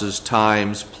 buses,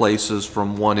 times, places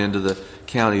from one end of the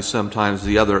county, sometimes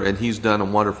the other, and he's done a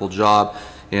wonderful job.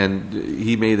 And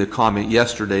he made a comment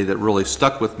yesterday that really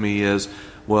stuck with me is,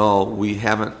 well, we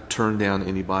haven't turned down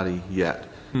anybody yet.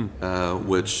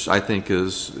 Which I think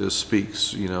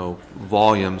speaks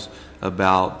volumes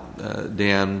about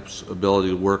Dan's ability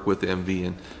to work with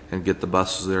MV and get the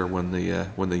buses there when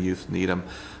the youth need them.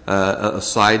 A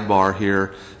sidebar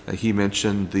here, he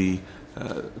mentioned the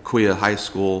Quia High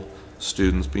School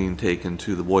students being taken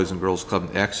to the Boys and Girls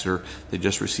Club in Exeter. They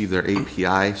just received their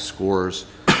API scores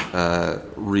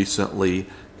recently,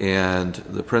 and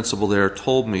the principal there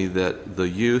told me that the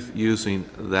youth using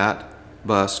that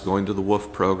bus going to the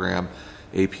WOOF program,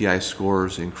 API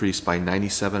scores increased by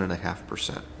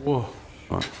 97.5%. Whoa.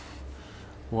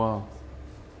 Wow.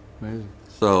 Amazing.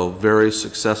 So very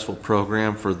successful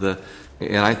program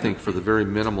and I think for the very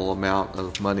minimal amount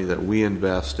of money that we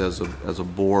invest as a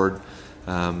board,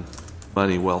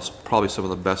 probably some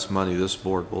of the best money this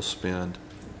board will spend.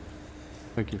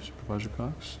 Thank you, Supervisor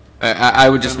Cox. I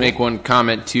would just make one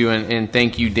comment too, and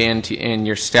thank you, Dan, and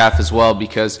your staff as well,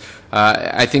 because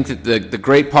I think that the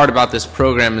great part about this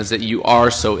program is that you are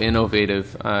so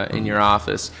innovative in your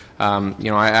office.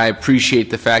 I appreciate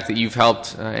the fact that you've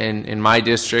helped in my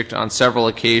district on several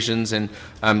occasions, and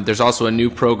there's also a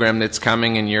new program that's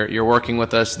coming, and you're working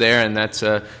with us there, and that's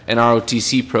an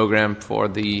ROTC program for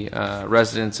the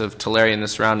residents of Tulare and the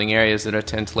surrounding areas that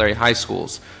attend Tulare high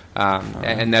schools.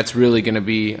 And that's really going to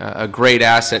be a great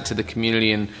asset to the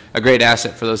community and a great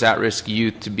asset for those at-risk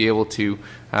youth to be able to,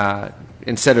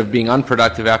 instead of being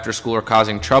unproductive after school or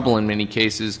causing trouble in many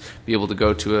cases, be able to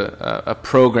go to a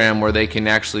program where they can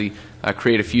actually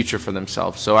create a future for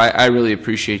themselves. So I really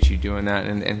appreciate you doing that,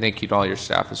 and thank you to all your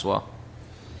staff as well.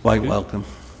 Quite welcome.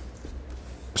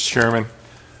 Mr. Chairman,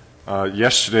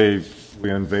 yesterday we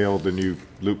unveiled the new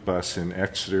loop bus in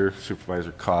Exeter.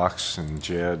 Supervisor Cox and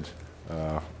Jed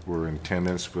were in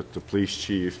attendance with the police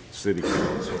chief, city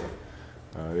council.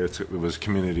 It was a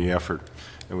community effort,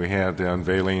 and we had the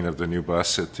unveiling of the new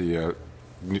bus at the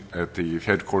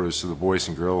headquarters of the Boys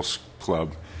and Girls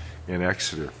Club in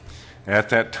Exeter. At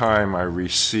that time, I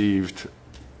received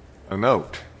a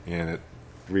note, and it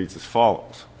reads as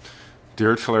follows: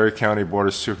 Dear Tulare County Board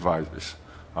of Supervisors,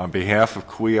 on behalf of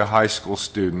Kauai High School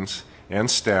students and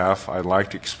staff, I'd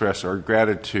like to express our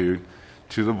gratitude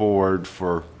to the board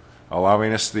for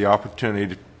allowing us the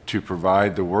opportunity to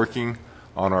provide the Working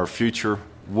on Our Future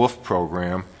WOOF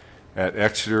program at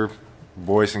Exeter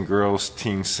Boys and Girls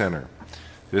Teen Center.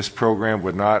 This program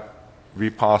would not be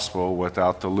possible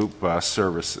without the loop bus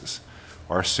services.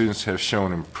 Our students have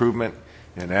shown improvement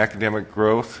in academic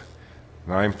growth,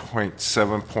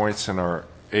 9.7 points in our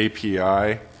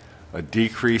API, a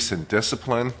decrease in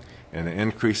discipline, and an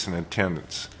increase in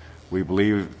attendance. We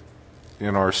believe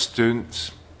in our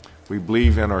students. We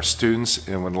believe in our students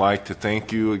and would like to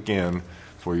thank you again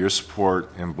for your support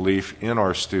and belief in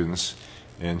our students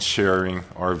and sharing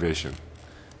our vision.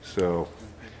 So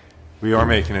we are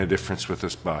making a difference with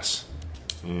this bus.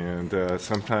 And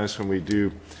sometimes when we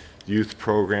do youth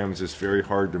programs, it's very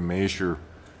hard to measure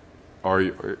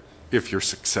if you're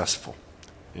successful.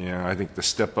 And I think the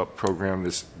Step Up program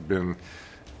that's been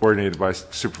coordinated by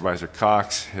Supervisor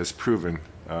Cox has proven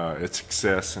its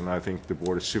success, and I think the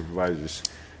Board of Supervisors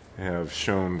have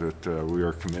shown that we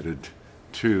are committed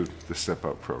to the Step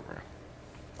Up program.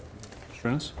 Mr.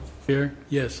 Rennes? Chair,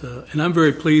 yes, and I'm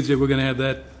very pleased that we're going to have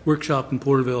that workshop in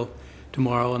Porterville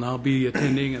tomorrow, and I'll be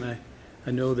attending, and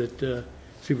I know that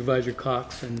Supervisor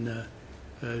Cox and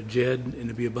Jed, and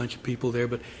there'll be a bunch of people there,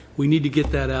 but we need to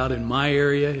get that out in my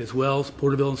area as well as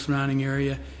Porterville and surrounding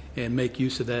area, and make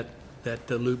use of that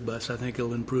loop bus. I think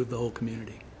it'll improve the whole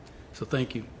community. So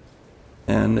thank you.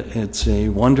 And it's a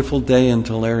wonderful day in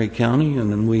Tulare County,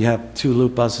 and then we have 2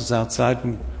 loop buses outside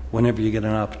whenever you get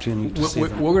an opportunity to see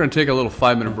them. We're going to take a little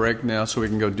 5-minute break now so we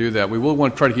can go do that. We will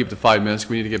want to try to keep the 5 minutes.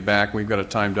 We need to get back. We've got a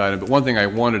timed item. But one thing I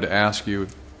wanted to ask you,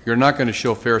 you're not going to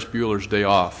show Ferris Bueller's Day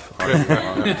Off.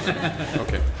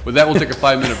 Okay. With that, we'll take a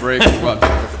 5-minute break. We'll go out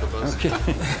and take a look at the bus.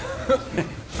 Okay.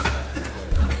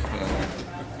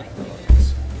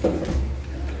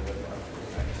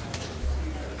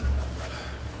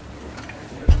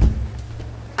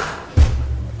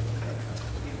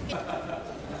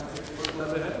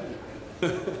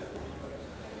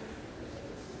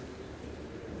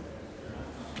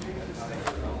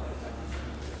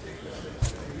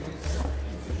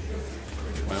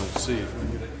 Well, we'll see.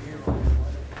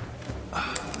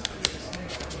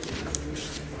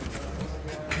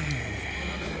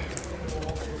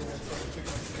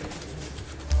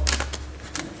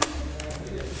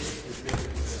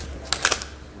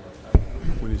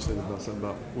 When you said about something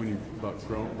about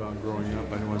growing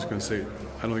up, I know I was going to say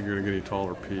I don't think you're going to get any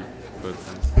taller, Pete, but.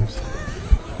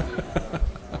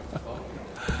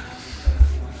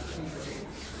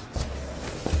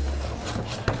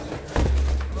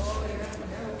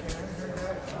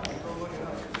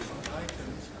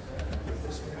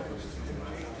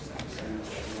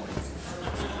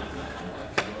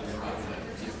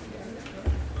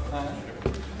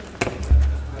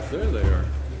 There they are,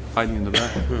 hiding in the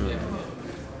back.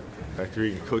 Back to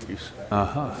eating cookies.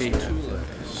 Uh-huh. Hey, Tula,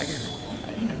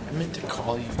 I meant to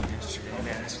call you yesterday and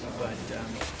ask you, but I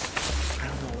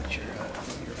don't know what your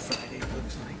Friday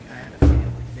looks like. I had a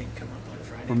family thing come up on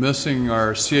Friday. We're missing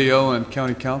our CAO and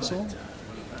county council.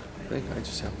 I think I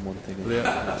just have one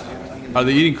thing. Are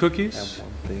they eating cookies? I have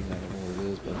one thing. I don't know what it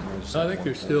is, but I just I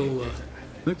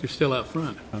think they're still out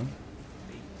front. Huh?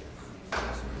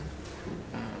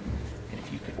 And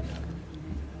if you could.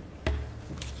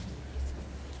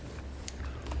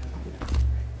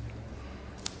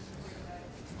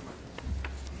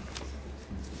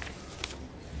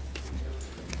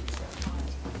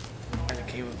 Kind of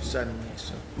came up suddenly,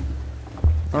 so.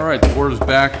 All right, the board is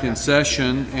back in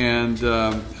session, and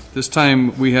this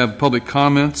time we have public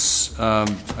comments. I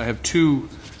have 2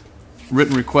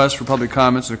 written requests for public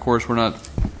comments, and of course you're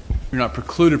not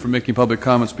precluded from making public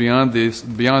comments beyond this.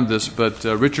 But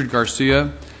Richard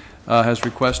Garcia has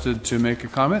requested to make a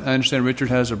comment. I understand Richard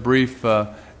has a brief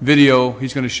video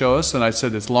he's going to show us, and I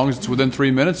said, as long as it's within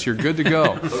 3 minutes, you're good to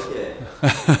go.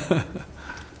 Okay.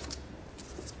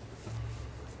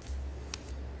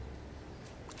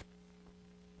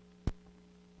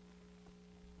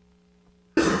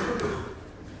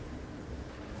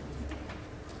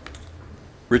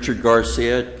 Richard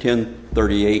Garcia,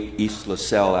 1038 East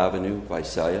LaSalle Avenue,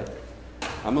 Visalia.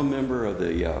 I'm a member of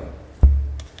the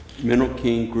Mineral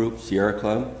King Group Sierra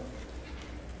Club.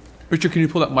 Richard, can you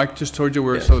pull that mic just towards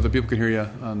you so the people can hear you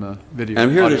on the video? I'm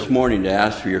here audio. this morning to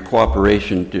ask for your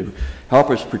cooperation to help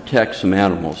us protect some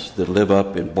animals that live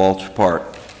up in Balch Park.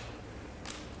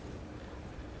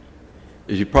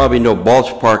 As you probably know,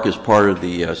 Balch Park is part of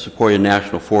the Sequoia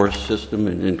National Forest System,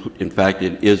 and in fact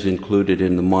it is included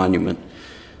in the monument.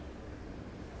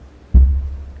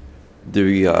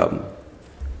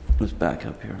 Let's back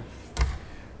up here.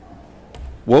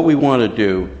 What we want to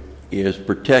do is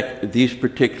protect these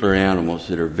particular animals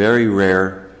that are very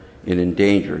rare and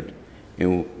endangered,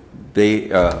 and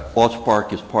Balch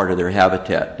Park is part of their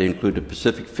habitat. They include the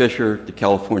Pacific fisher, the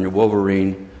California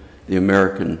wolverine, the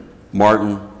American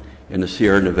marten, and the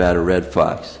Sierra Nevada red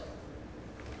fox.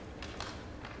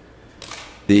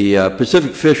 The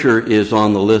Pacific fisher is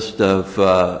on the list of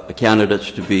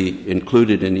candidates to be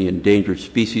included in the endangered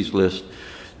species list.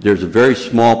 There's a very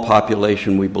small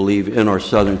population, we believe, in our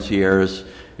southern Sierras,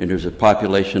 and there's a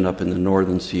population up in the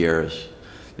northern Sierras.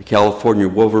 The California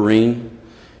wolverine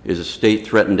is a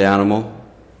state-threatened animal.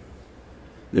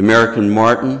 The American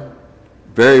marten,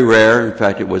 very rare. In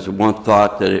fact, it was one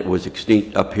thought that it was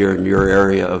extinct up here in your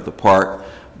area of the park,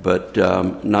 but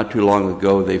not too long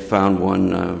ago they found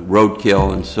one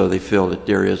roadkill, and so they feel that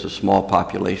there is a small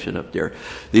population up there.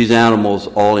 These animals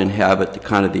all inhabit the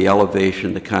kind of the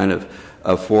elevation, the kind of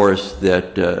forests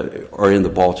that are in the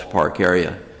Balch Park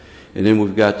area. And then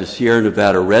we've got the Sierra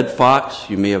Nevada red fox.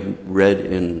 You may have read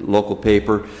in local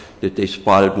paper that they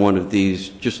spotted one of these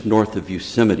just north of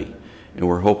Yosemite, and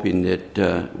we're hoping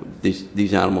that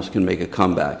these animals can make a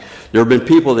comeback. There have been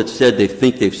people that said they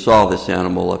think they've saw this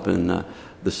animal up in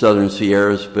the southern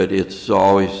Sierras, but it's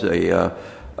always a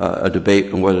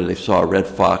debate on whether they saw a red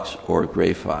fox or a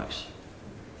gray fox.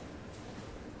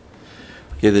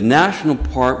 Okay, the national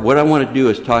park, what I want to do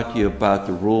is talk to you about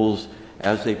the rules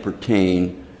as they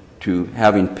pertain to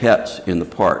having pets in the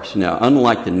parks. Now,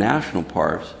 unlike the national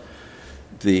parks,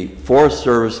 the Forest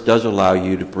Service does allow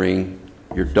you to bring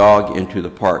your dog into the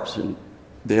parks, and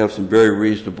they have some very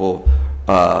reasonable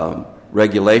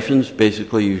regulations.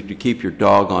 Basically, you have to keep your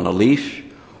dog on a leash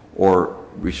or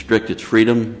restrict its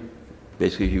freedom.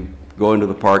 Basically, you go into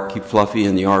the park, keep Fluffy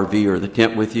in the RV or the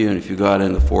tent with you, and if you go out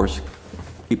in the forest,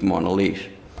 keep him on a leash.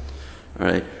 All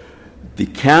right. The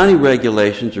county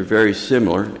regulations are very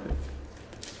similar.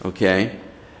 Okay.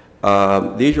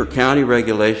 These are county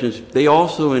regulations. They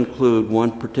also include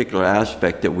one particular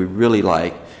aspect that we really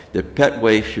like, that pet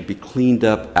waste should be cleaned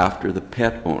up after the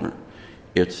pet owner.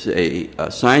 It's a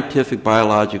scientific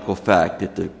biological fact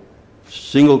that the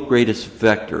single greatest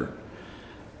vector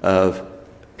of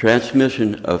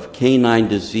transmission of canine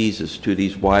diseases to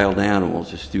these wild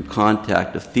animals is through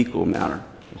contact of fecal matter.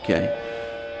 Okay.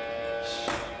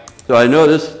 So I know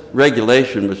this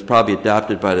regulation was probably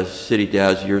adopted by the city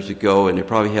dads years ago, and they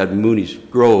probably had Mooney's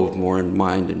Grove more in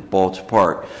mind than Balch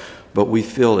Park. But we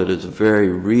feel it is a very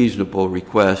reasonable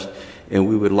request, and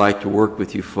we would like to work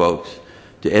with you folks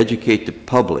to educate the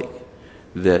public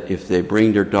that if they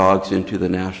bring their dogs into the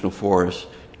national forest,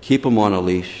 keep them on a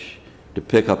leash, to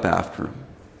pick up after them.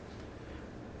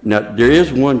 Now, there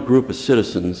is one group of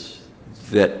citizens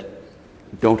that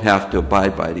don't have to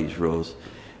abide by these rules,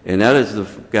 and that is the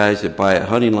guys that buy a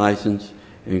hunting license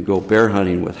and go bear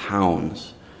hunting with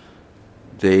hounds.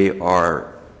 They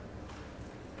are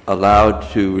allowed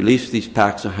to release these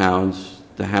packs of hounds.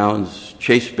 The hounds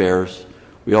chase bears.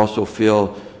 We also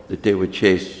feel that they would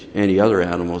chase any other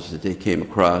animals that they came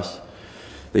across.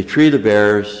 They tree the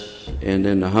bears, and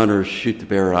then the hunters shoot the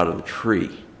bear out of the tree.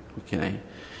 Okay.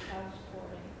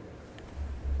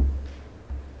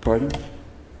 Pardon?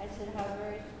 I said how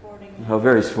very sporting. How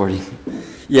very sporting.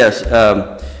 Yes.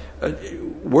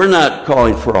 We're not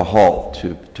calling for a halt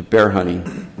to bear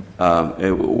hunting.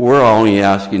 We're only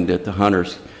asking that the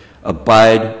hunters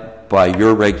abide by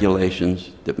your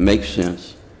regulations that make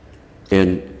sense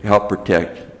and help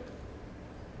protect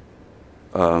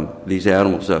these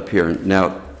animals up here.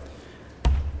 Now,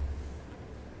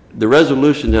 the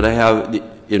resolution that I have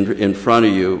in front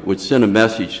of you would send a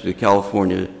message to the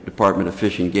California Department of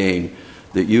Fish and Game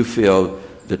that you feel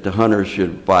that the hunters should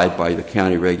abide by the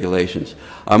county regulations.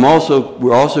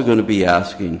 We're also going to be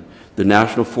asking the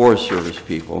National Forest Service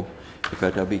people In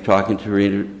fact, I'll be talking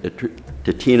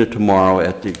to Tina tomorrow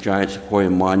at the Giant Sequoia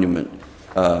Monument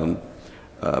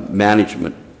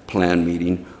Management Plan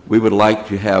meeting. We would like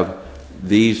to have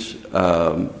these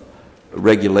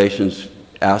regulations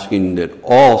asking that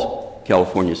all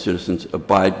California citizens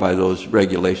abide by those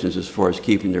regulations as far as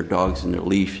keeping their dogs in their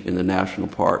leash in the national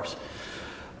parks.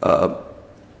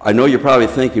 I know you're probably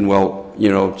thinking, well, you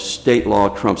know, state law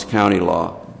trumps county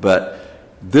law, but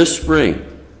this spring,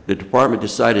 the department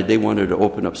decided they wanted to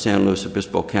open up San Luis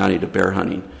Obispo County to bear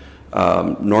hunting.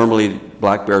 Normally,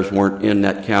 black bears weren't in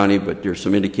that county, but there's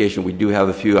some indication we do have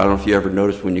a few. I don't know if you ever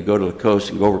noticed when you go to the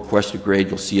coast and go over Cuesta Grade,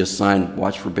 you'll see a sign,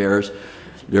 watch for bears.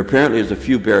 There apparently is a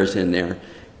few bears in there,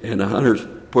 and the hunters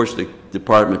pushed the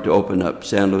department to open up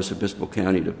San Luis Obispo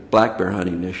County to black bear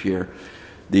hunting this year.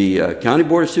 The County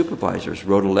Board of Supervisors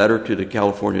wrote a letter to the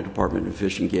California Department of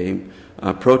Fish and Game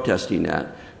protesting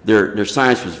that. Their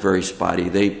science was very spotty.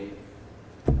 They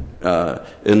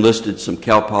enlisted some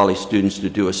Cal Poly students to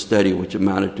do a study which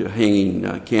amounted to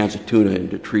hanging cans of tuna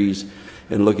into trees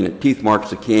and looking at teeth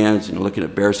marks of cans and looking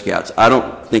at bear scats. I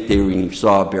don't think they even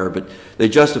saw a bear, but they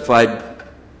justified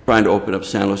trying to open up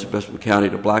San Luis Obispo County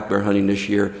to black bear hunting this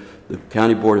year. The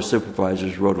County Board of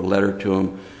Supervisors wrote a letter to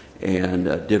them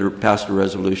and passed a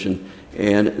resolution,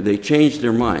 and they changed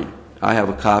their mind. I have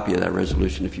a copy of that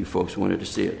resolution if you folks wanted to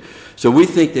see it. So we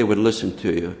think they would listen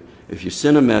to you if you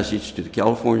send a message to the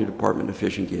California Department of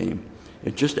Fish and Game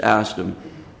and just ask them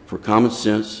for common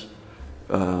sense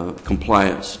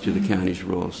compliance to the county's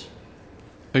rules.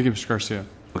 Thank you, Mr. Garcia.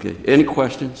 Okay, any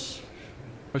questions?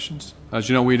 Questions? As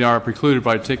you know, we are precluded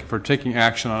by taking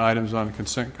action on items on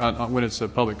consent when it's a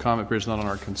public comment period, not on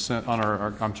our consent on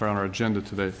our agenda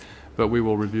today. But we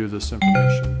will review this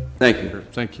information. Thank you.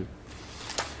 Thank you.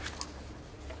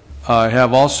 I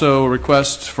have also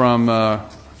requests from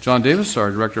John Davis,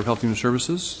 our Director of Health and Human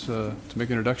Services, to make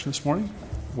an introduction this morning.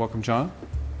 Welcome, John.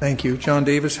 Thank you. John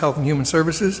Davis, Health and Human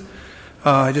Services.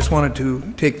 I just wanted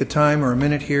to take the time or a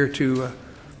minute here to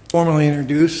formally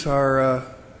introduce our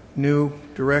new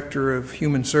Director of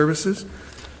Human Services,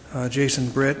 Jason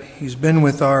Britt. He's been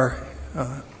with our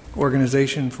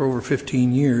organization for over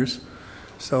 15 years.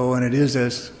 So, and it is,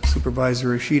 as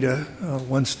Supervisor Ishida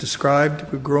once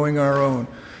described, we're growing our own.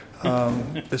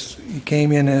 He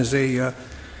came in as an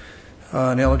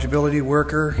eligibility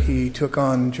worker. He took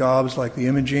on jobs like the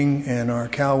imaging and our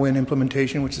CalWin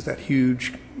implementation, which is that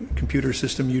huge computer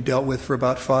system you dealt with for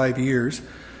about 5 years.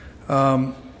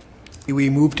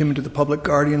 We moved him into the Public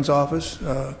Guardian's office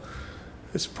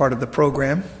as part of the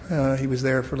program. He was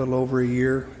there for a little over a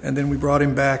year, and then we brought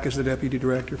him back as the Deputy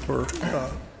Director for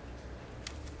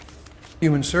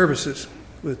Human Services.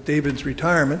 With David's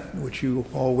retirement, which you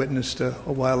all witnessed a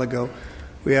while ago,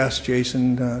 we asked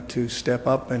Jason to step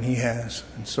up, and he has.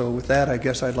 And so with that, I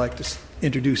guess I'd like to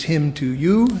introduce him to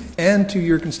you and to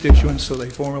your constituents so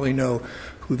they formally know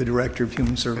who the Director of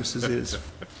Human Services is.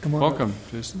 Come on. Welcome,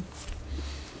 Jason.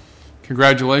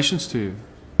 Congratulations to you.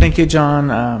 Thank you,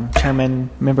 John, Chairman,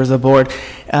 members of the board.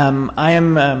 I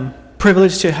am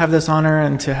privileged to have this honor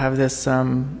and to have this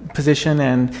position,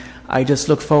 and I just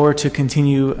look forward to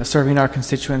continue serving our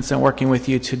constituents and working with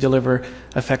you to deliver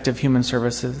effective human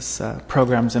services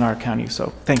programs in our county.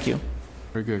 So thank you.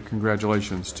 Very good.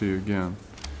 Congratulations to you again.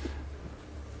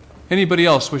 Anybody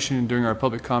else wishing during our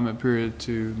public comment period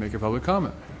to make a public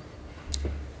comment?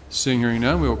 Seeing, hearing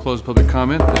none, we will close public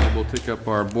comment and we'll take up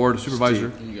our Board of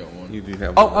Supervisors. You got one. You do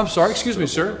have Oh, one. I'm sorry. Excuse me,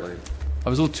 sir. I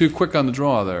was a little too quick on the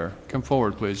draw there. Come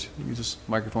forward, please. You can just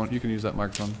microphone. You can use that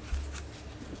microphone.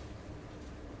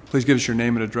 Please give us your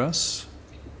name and address.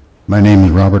 My name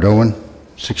is Robert Owen,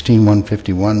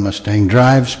 16151 Mustang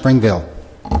Drive, Springville.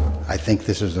 I think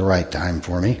this is the right time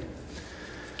for me.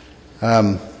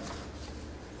 I've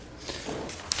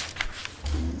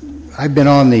been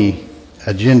on the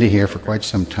agenda here for quite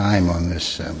some time on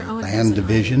this land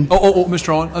division. Mr.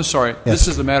 Owen, I'm sorry. Yes. This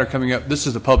is the matter coming up. This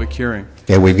is the public hearing.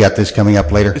 Okay, we've got this coming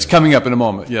up later? It's coming up in a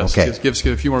moment, yes. Okay. Give us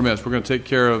a few more minutes. We're going to take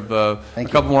care of a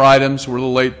couple more items. We're a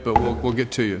little late, but we'll get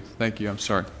to you. Thank you. I'm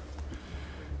sorry.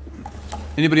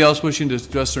 Anybody else wishing to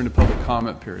address during the public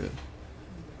comment period?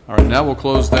 All right, now we'll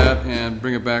close that and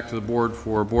bring it back to the board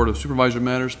for Board of Supervisor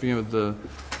matters, beginning with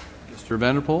Mr.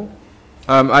 Vanderpool.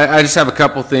 I just have a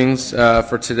couple things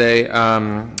for today.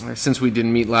 Since we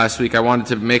didn't meet last week, I wanted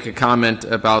to make a comment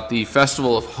about the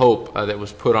Festival of Hope that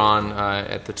was put on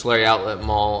at the Tulare Outlet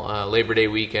Mall Labor Day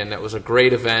weekend. That was a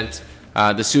great event.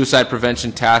 The Suicide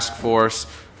Prevention Task Force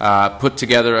put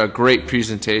together a great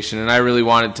presentation, and I really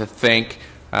wanted to thank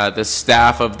the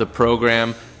staff of the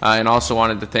program and also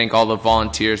wanted to thank all the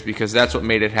volunteers because that's what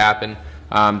made it happen.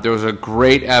 There was a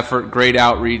great effort, great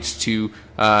outreach to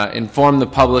inform the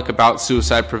public about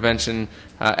suicide prevention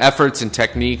efforts and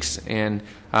techniques, and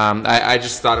I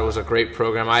just thought it was a great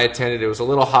program. I attended. It was a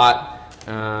little hot.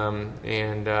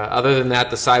 Other than that,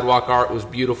 the sidewalk art was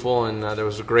beautiful, and there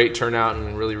was a great turnout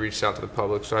and really reached out to the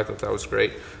public, so I thought that was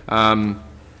great. And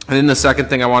then the second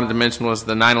thing I wanted to mention was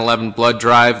the 9/11 blood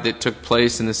drive that took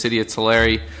place in the city of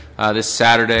Tulare this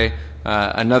Saturday.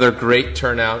 Another great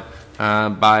turnout.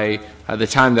 By the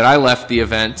time that I left the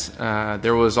event,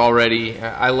 there was already,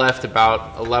 I left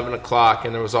about 11 o'clock,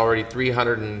 and there was already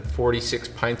 346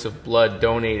 pints of blood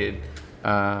donated,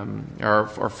 or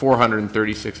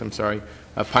 436, I'm sorry,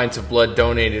 pints of blood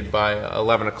donated by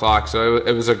 11 o'clock. So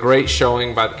it was a great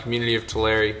showing by the community of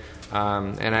Tulare,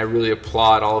 and I really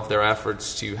applaud all of their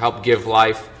efforts to help give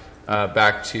life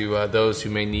back to those who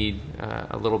may need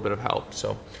a little bit of help.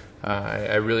 So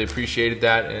I really appreciated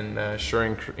that, and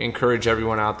sure encourage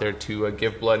everyone out there to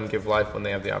give blood and give life when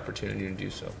they have the opportunity to do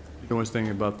so. You know what's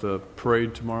thinking about the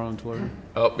parade tomorrow in Tulare?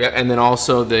 Oh, yeah, and then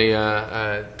also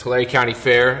the Tulare County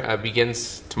Fair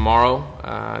begins tomorrow.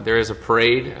 There is a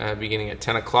parade beginning at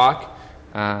 10 o'clock,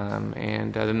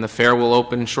 and then the fair will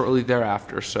open shortly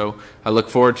thereafter. So I look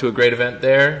forward to a great event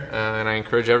there, and I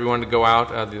encourage everyone to go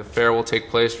out. The fair will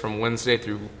take place from Wednesday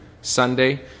through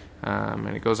Sunday,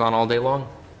 and it goes on all day long.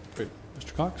 Great.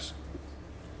 Mr. Cox?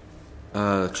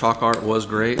 Chalk art was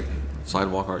great.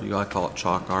 Sidewalk art, you gotta call it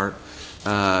chalk art.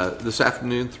 This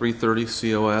afternoon, 3:30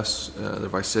 COS, the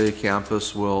Visalia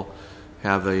campus will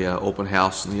have a open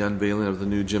house and the unveiling of the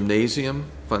new gymnasium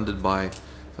funded by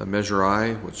Measure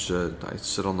I, which I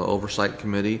sit on the oversight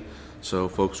committee, so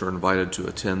folks are invited to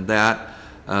attend that.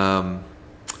 On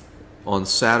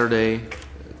Saturday,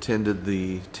 attended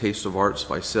the Taste of Arts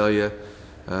Visalia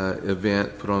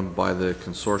event put on by the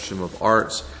Consortium of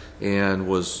Arts, and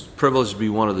was privileged to be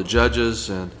one of the judges,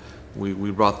 and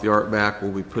we brought the art back.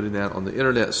 We'll be putting that on the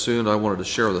internet soon. I wanted to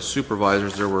share with the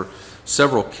supervisors there were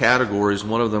several categories.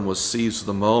 One of them was Seize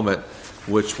the Moment,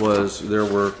 which was there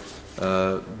were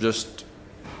just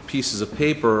pieces of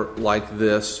paper like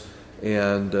this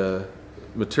and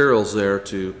materials there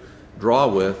to draw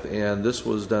with, and this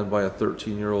was done by a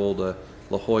 13-year-old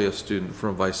La Jolla student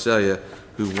from Visalia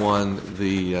who won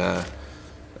the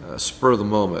Spur of the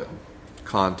Moment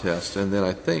contest. And then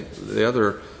I think the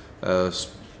other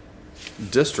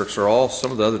districts are all,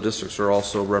 some of the other districts are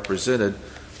also represented.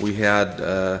 We had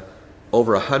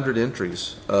over 100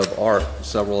 entries of art,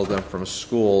 several of them from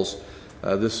schools.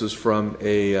 This is from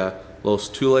a Los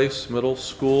Tules Middle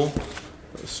School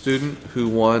student who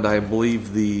won, I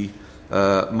believe, the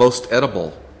most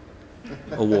edible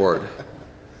award.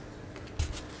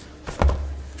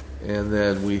 And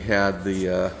then we had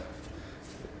the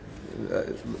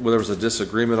well, there was a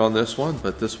disagreement on this one,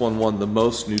 but this one won the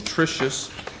most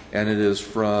nutritious, and it is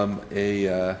from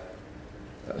a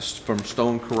from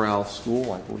Stone Corral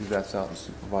School. I believe that's out in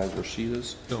Supervisor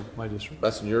Sheeta's. No, my district.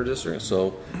 That's in your district.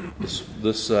 So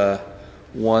this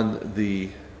won the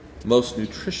most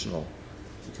nutritional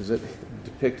because it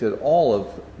depicted all of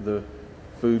the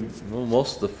food, well,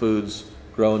 most of the foods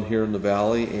grown here in the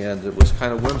valley, and it was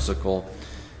kind of whimsical.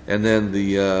 And then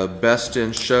the best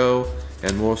in show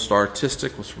and most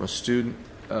artistic was from a student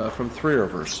from Three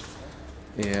Rivers,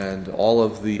 and all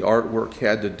of the artwork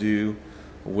had to do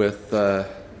with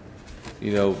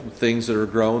you know, things that are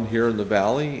grown here in the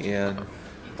valley and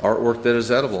artwork that is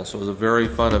edible. So it was a very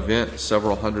fun event.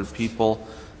 Several hundred people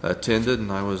attended,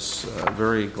 and I was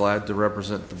very glad to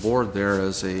represent the board there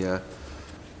as a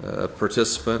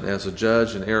participant, as a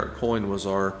judge, and Eric Coyne was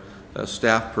our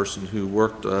staff person who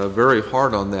worked very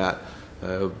hard on that.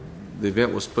 The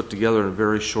event was put together in a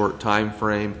very short time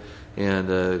frame, and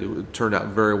it turned out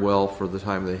very well for the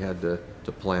time they had to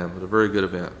plan, but a very good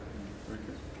event.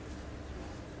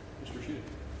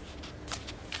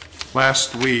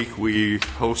 Last week we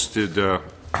hosted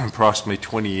approximately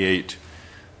 28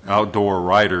 outdoor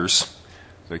riders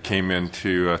that came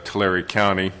into Tulare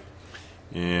County,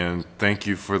 and thank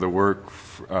you for the work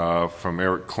from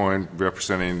Eric Coyne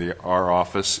representing our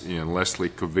office and Leslie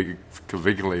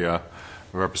Caviglia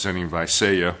representing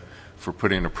Visalia for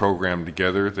putting a program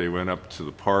together. They went up to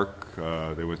the park,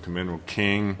 they went to Mineral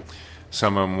King,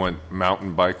 some of them went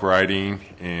mountain bike riding,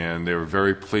 and they were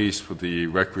very pleased with the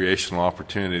recreational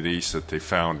opportunities that they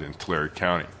found in Tulare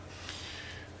County.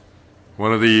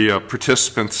 One of the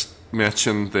participants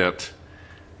mentioned that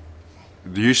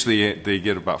usually they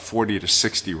get about 40 to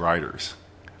 60 riders.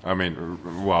 I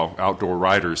mean, well, outdoor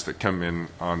riders that come in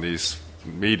on these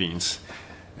meetings,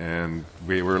 and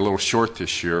we were a little short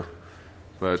this year,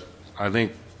 but I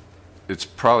think it's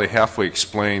probably halfway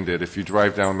explained that if you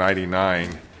drive down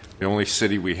 99 The only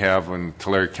city we have in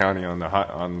Tulare County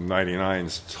on 99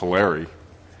 is Tulare,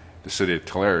 the city of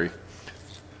Tulare.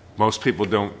 Most people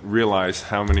don't realize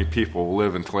how many people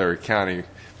live in Tulare County.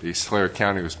 The Tulare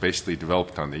County was basically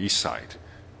developed on the east side.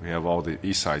 We have all the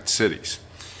east side cities.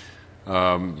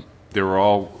 They were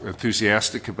all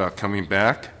enthusiastic about coming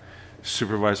back.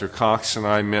 Supervisor Cox and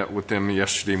I met with them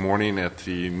yesterday morning at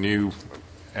the new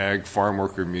Ag Farm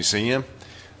Worker Museum.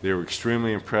 They were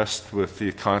extremely impressed with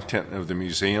the content of the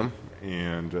museum,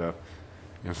 and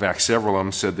in fact several of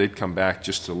them said they'd come back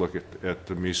just to look at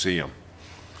the museum.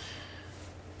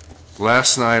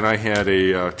 Last night I had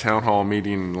a town hall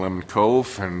meeting in Lemon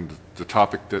Cove, and the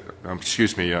topic that,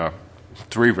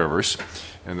 Three Rivers,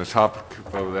 and the topic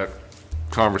of that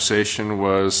conversation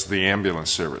was the ambulance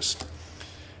service.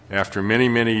 After many,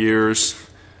 many years,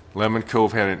 Lemon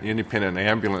Cove had an independent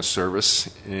ambulance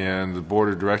service, and the board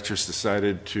of directors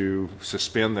decided to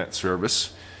suspend that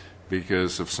service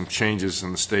because of some changes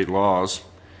in the state laws.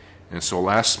 And so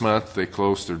last month they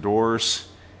closed their doors,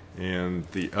 and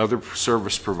the other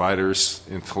service providers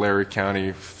in Tulare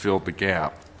County filled the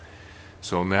gap.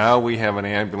 So now we have an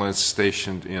ambulance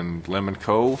stationed in Lemon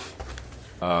Cove.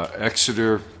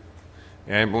 Exeter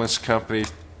Ambulance Company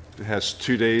has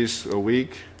 2 days a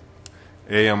week.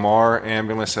 AMR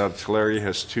Ambulance out of Tulare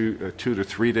has 2 to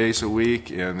 3 days a week,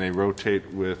 and they rotate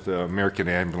with American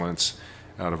Ambulance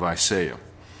out of Isaiah.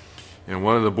 And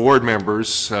one of the board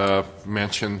members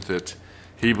mentioned that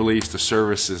he believes the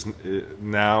service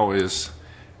now is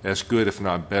as good, if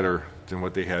not better, than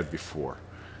what they had before.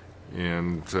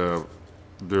 And the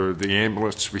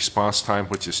ambulance response time,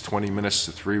 which is 20 minutes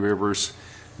to Three Rivers,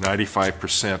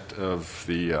 95% of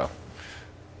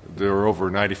they're over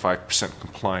 95%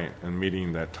 compliant in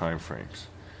meeting that time frames.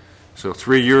 So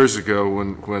 3 years ago,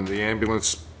 when the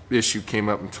ambulance issue came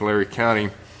up in Tulare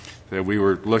County, that we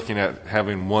were looking at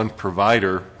having one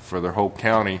provider for the whole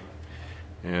county,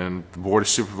 and the Board of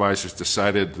Supervisors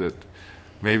decided that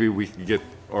maybe we could get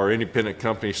our independent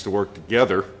companies to work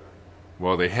together.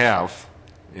 Well, they have,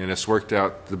 and it's worked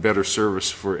out the better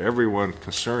service for everyone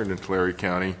concerned in Tulare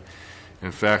County.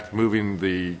 In fact,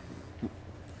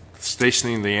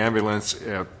 stationing the ambulance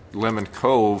at Lemon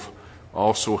Cove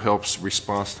also helps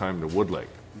response time to Woodlake.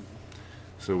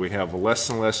 So we have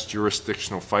less and less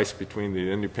jurisdictional fights between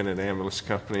the independent ambulance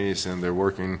companies, and they're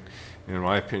working, in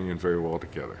my opinion, very well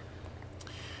together.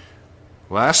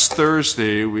 Last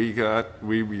Thursday, we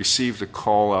received a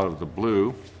call out of the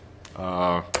blue.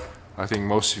 I think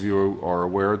most of you are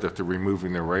aware that they're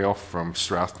removing the rail from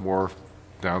Strathmore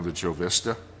down to Joe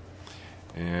Vista.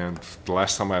 And the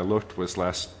last time I looked was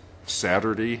last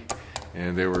Saturday,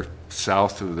 and they were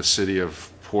south of the city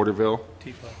of Porterville.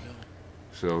 Teapot Dome.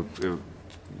 So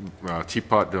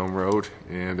Teapot Dome Road,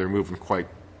 and they're moving quite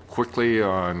quickly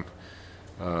on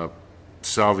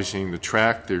salvaging the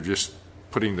track. They're just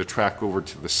putting the track over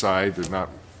to the side. They're not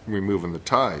removing the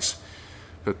ties.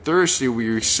 But Thursday we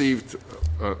received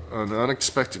an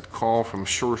unexpected call from a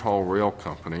short-haul rail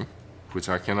company, which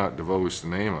I cannot divulge the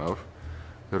name of,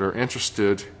 that are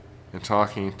interested in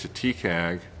talking to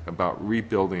TCAG about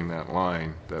rebuilding that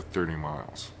line, that 30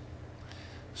 miles.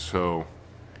 So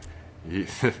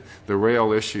the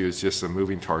rail issue is just a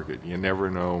moving target. You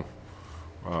never know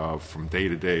from day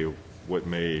to day what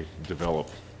may develop.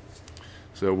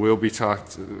 So we'll be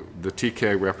the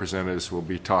TCAG representatives will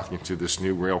be talking to this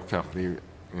new rail company,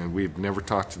 and we've never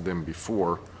talked to them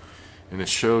before, and it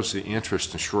shows the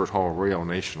interest in short-haul rail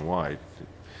nationwide.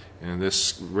 And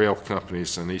this rail company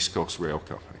is an East Coast rail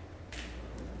company.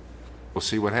 We'll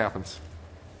see what happens.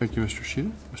 Thank you, Mr.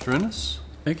 Sheeta. Mr. Ennis?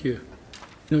 Thank you.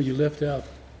 You know, you left out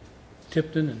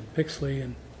Tipton and Pixley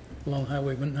and along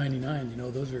Highway 199. You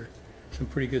know, those are some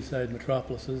pretty good-sized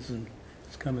metropolises, and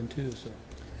it's coming too. So,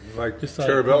 like just thought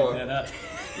I'd point that out.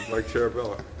 Like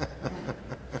Terabella.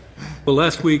 Well,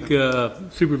 last week,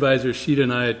 Supervisor Sheeta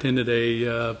and I attended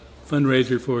a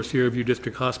fundraiser for Sierra View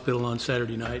District Hospital on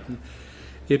Saturday night, and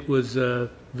it was a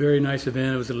very nice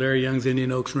event. It was at Larry Young's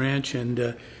Indian Oaks Ranch,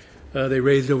 and they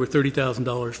raised over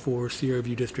 $30,000 for Sierra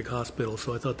View District Hospital.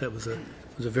 So I thought that was a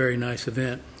very nice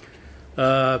event.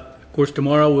 Of course,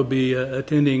 tomorrow we'll be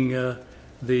attending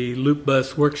the Loop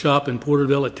Bus Workshop in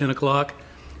Porterville at 10 o'clock,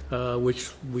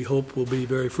 which we hope will be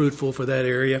very fruitful for that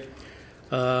area.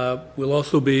 We'll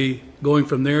also be going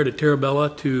from there to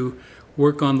Terabella to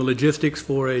work on the logistics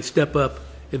for a step-up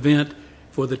event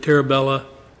for the Terabella,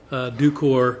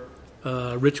 Ducor,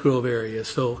 Rich Grove area.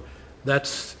 So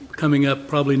that's coming up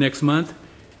probably next month,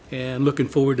 and looking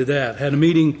forward to that. Had a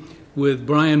meeting with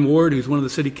Brian Ward, who's one of the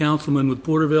city councilmen with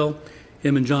Porterville,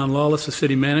 him and John Lawless, the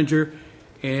city manager,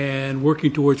 and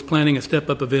working towards planning a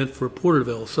step-up event for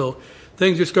Porterville. So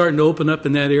things are starting to open up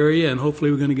in that area, and hopefully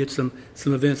we're going to get some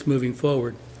events moving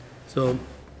forward. So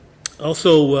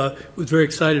also was very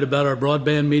excited about our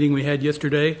broadband meeting we had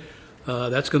yesterday.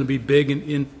 That's going to be big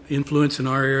in influence in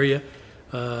our area,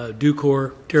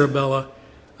 Ducor, Terabella,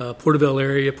 Porterville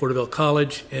area, Porterville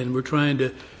College, and we're trying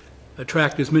to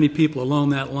attract as many people along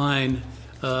that line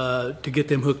to get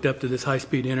them hooked up to this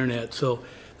high-speed internet. So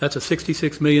that's a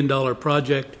 $66 million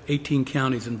project, 18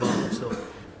 counties involved. So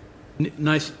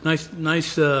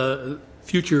nice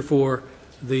future for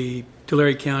the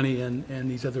Tulare County and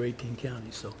these other 18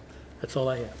 counties. So that's all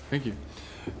I have. Thank you.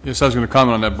 Yes, I was going to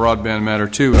comment on that broadband matter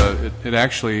too. It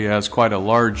actually has quite a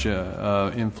large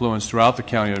influence throughout the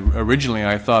county. Originally,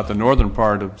 I thought the northern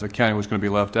part of the county was going to be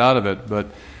left out of it, but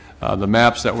the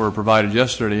maps that were provided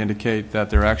yesterday indicate that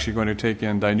they're actually going to take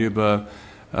in Dinuba,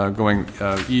 going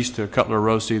east to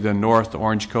Cutler-Rossi, then north to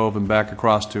Orange Cove, and back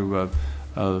across to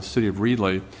the city of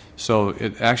Reedley. So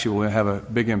it actually will have a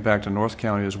big impact on North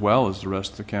County as well as the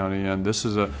rest of the county. And this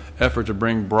is an effort to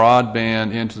bring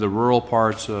broadband into the rural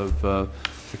parts of the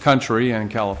country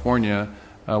and California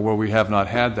where we have not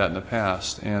had that in the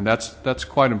past. And that's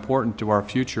quite important to our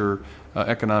future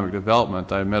economic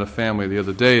development. I met a family the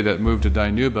other day that moved to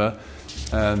Dinuba,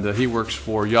 and he works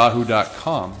for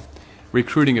Yahoo.com,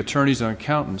 recruiting attorneys and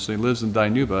accountants. He lives in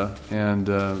Dinuba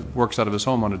and works out of his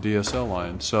home on a DSL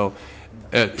line. So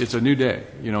it's a new day,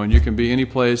 and you can be any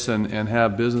place and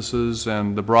have businesses,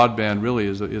 and the broadband really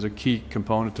is a key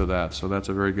component to that. So that's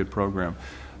a very good program.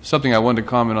 Something I wanted to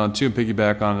comment on too,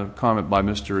 piggyback on a comment by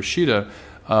Mr. Ishida,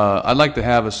 I'd like to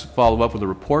have us follow up with a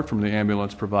report from the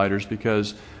ambulance providers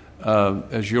because,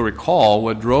 as you'll recall,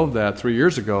 what drove that 3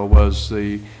 years ago was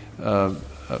the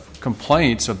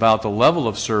complaints about the level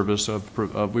of service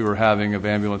we were having of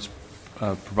ambulance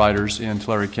providers in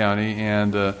Tulare County,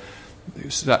 and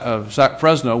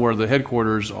Fresno, where the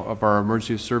headquarters of our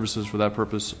emergency services for that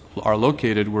purpose are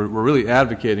located, we're really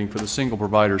advocating for the single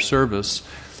provider service.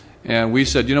 And we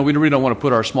said, we really don't want to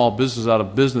put our small business out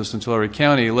of business in Tulare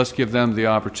County. Let's give them the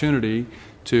opportunity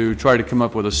to try to come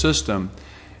up with a system.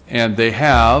 And they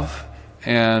have,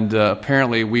 and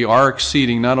apparently we are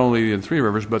exceeding, not only in Three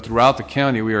Rivers, but throughout the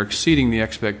county, we are exceeding the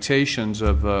expectations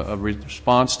of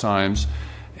response times.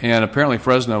 And apparently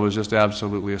Fresno was just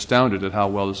absolutely astounded at how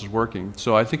well this is working.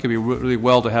 So I think it would be really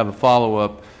well to have a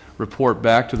follow-up report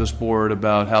back to this board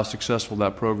about how successful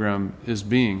that program is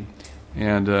being.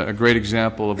 And a great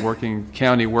example of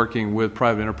county working with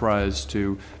private enterprise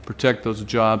to protect those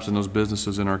jobs and those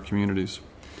businesses in our communities.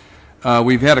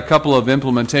 We've had a couple of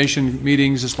implementation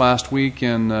meetings this last week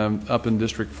up in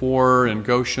District 4 in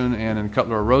Goshen and in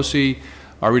Cutler-Rossi.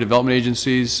 Our redevelopment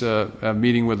agencies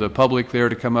meeting with the public there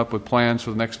to come up with plans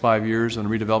for the next 5 years on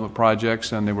redevelopment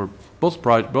projects, and they were both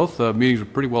meetings were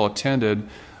pretty well attended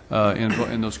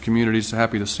in those communities. So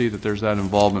happy to see that there's that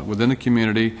involvement within the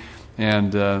community,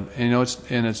 and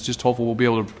it's just hopeful we'll be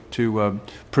able to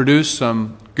produce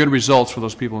some good results for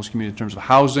those people in this community in terms of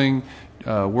housing,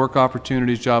 work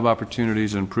opportunities, job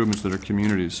opportunities, and improvements to their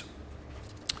communities.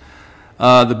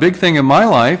 The big thing in my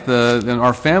life, in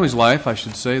our family's life, I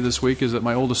should say, this week is that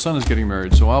my oldest son is getting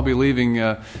married. So I'll be leaving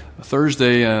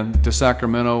Thursday to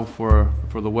Sacramento for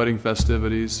the wedding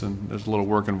festivities, and there's a little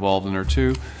work involved in there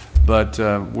too. But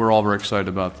we're all very excited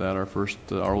about that.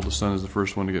 Our oldest son is the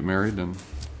first one to get married, and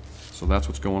so that's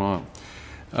what's going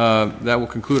on. That will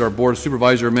conclude our Board of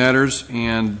Supervisor matters.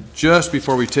 And just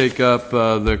before we take up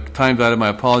the timed item, I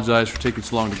apologize for taking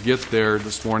so long to get there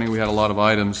this morning. We had a lot of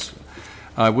items.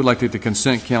 I would like to get the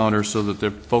consent calendar so that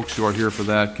the folks who are here for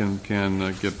that can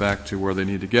get back to where they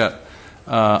need to get.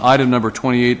 Item number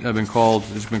 28 has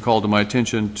been called to my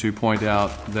attention to point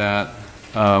out that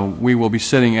we will be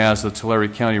sitting as the Tulare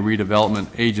County Redevelopment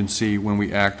Agency when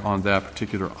we act on that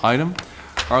particular item.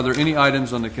 Are there any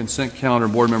items on the consent calendar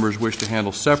board members wish to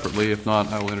handle separately? If not,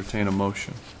 I will entertain a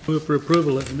motion. Move for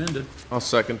approval as amended. I'll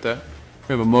second that.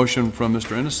 We have a motion from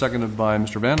Mr. Ennis, seconded by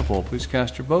Mr. Vanderpool. Please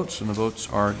cast your votes, and the votes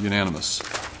are unanimous.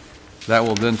 That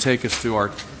will then take us to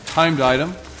our timed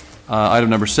item. Item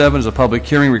number 7 is a public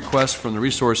hearing request from the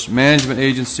Resource Management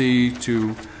Agency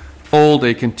to hold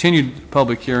a continued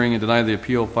public hearing and deny the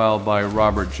appeal filed by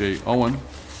Robert J. Owen.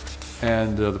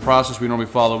 And the process we normally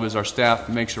follow is our staff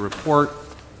makes a report,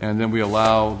 and then we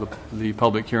allow the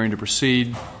public hearing to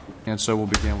proceed. And so we'll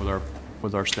begin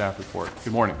with our staff report.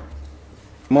 Good morning.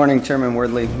 Good morning, Chairman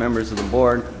Wordley, members of the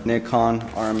board, Nick Hahn,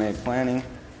 RMA Planning.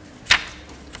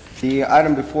 The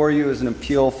item before you is an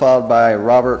appeal filed by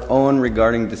Robert Owen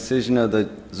regarding decision of the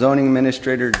zoning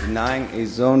administrator denying a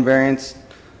zone variance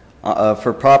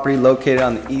for property located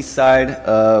on the east side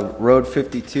of Road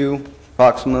 52,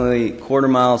 approximately a quarter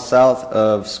mile south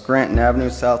of Scranton Avenue,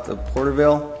 south of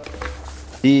Porterville.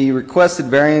 The requested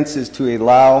variance is to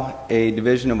allow a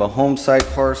division of a home site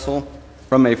parcel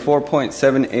from a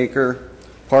 4.7 acre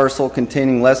parcel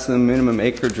containing less than the minimum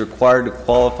acreage required to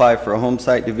qualify for a home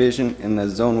site division in the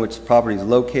zone which the property is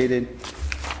located.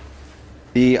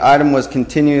 The item was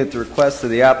continued at the request of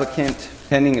the applicant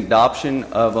pending adoption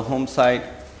of a home site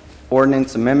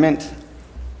ordinance amendment.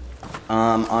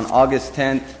 On August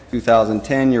 10th,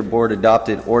 2010, your board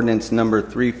adopted ordinance number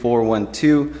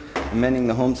 3412, amending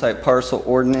the home site parcel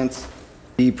ordinance.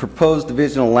 The proposed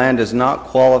division of land does not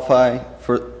qualify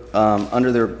for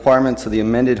under the requirements of the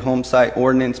amended home site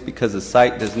ordinance because the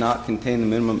site does not contain the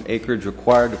minimum acreage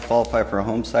required to qualify for a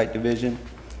home site division.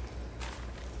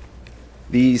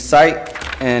 The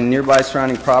site and nearby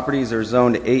surrounding properties are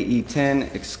zoned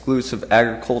AE10, exclusive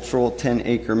agricultural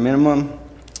 10-acre minimum.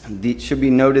 It should be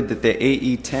noted that the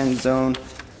AE10 zone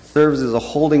serves as a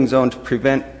holding zone to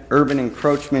prevent urban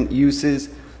encroachment uses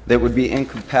that would be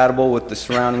incompatible with the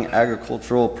surrounding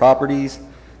agricultural properties.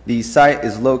 The site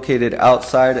is located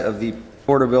outside of the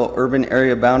Porterville urban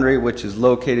area boundary, which is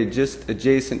located just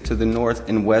adjacent to the north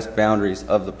and west boundaries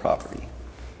of the property.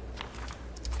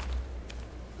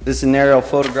 This is an aerial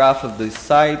photograph of the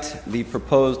site. The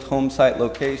proposed home site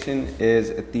location is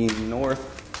at the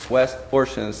northwest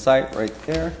portion of the site right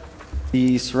there.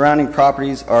 The surrounding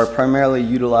properties are primarily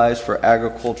utilized for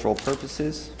agricultural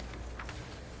purposes.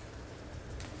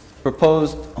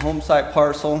 Proposed home site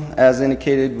parcel, as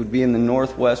indicated, would be in the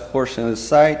northwest portion of the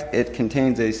site. It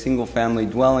contains a single-family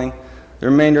dwelling. The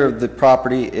remainder of the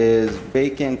property is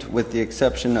vacant with the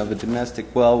exception of a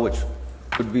domestic well, which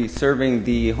would be serving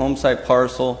the home site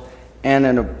parcel and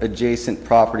an adjacent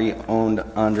property owned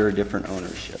under a different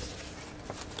ownership.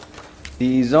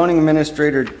 The zoning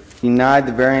administrator denied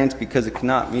the variance because it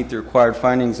cannot meet the required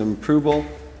findings of approval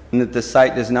and that the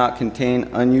site does not contain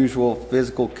unusual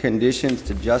physical conditions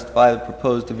to justify the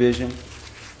proposed division.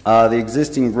 The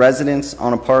existing residence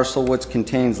on a parcel which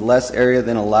contains less area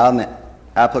than allowed in the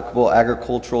applicable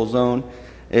agricultural zone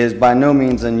is by no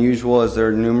means unusual, as there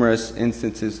are numerous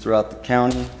instances throughout the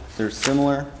county. They're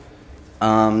similar.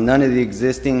 None of the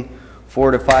existing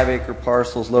 4 to 5 acre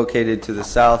parcels located to the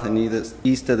south and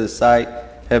east of the site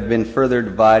have been further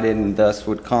divided and thus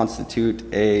would constitute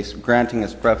a granting a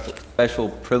special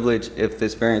privilege if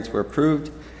this variance were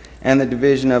approved, and the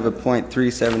division of a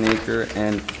 0.37 acre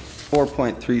and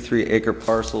 4.33 acre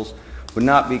parcels would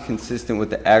not be consistent with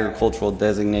the agricultural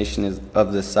designation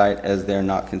of the site, as they are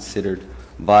not considered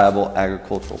viable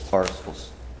agricultural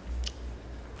parcels.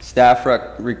 Staff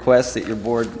requests that your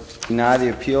board deny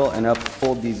the appeal and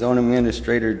uphold the zoning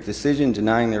administrator decision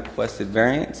denying the requested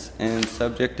variance, and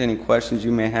subject to any questions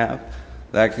you may have,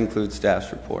 that concludes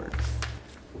staff's report.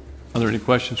 Are there any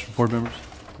questions from board members?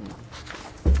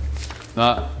 If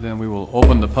not, then we will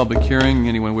open the public hearing.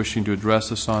 Anyone wishing to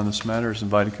address us on this matter is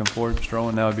invited to come forward. Mr.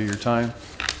 Owen, now would be your time.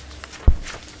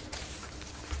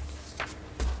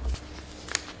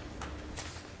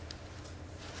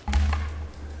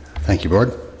 Thank you,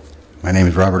 Board. My name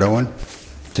is Robert Owen,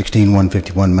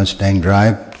 16151 Mustang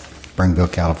Drive, Springville,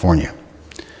 California.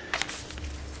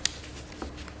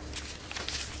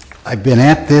 I've been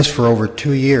at this for over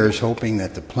 2 years, hoping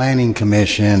that the Planning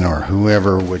Commission or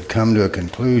whoever would come to a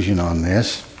conclusion on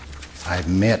this. I've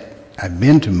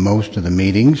been to most of the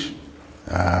meetings.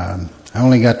 I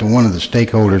only got to one of the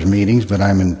stakeholders meetings, but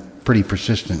I'm in pretty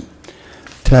persistent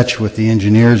touch with the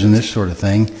engineers and this sort of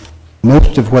thing.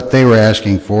 Most of what they were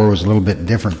asking for was a little bit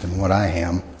different than what I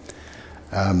am.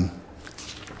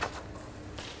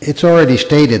 It's already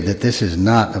stated that this is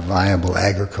not a viable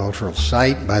agricultural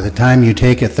site. By the time you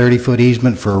take a 30-foot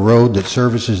easement for a road that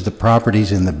services the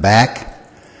properties in the back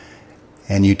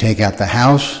and you take out the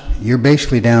house, you're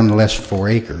basically down to less than 4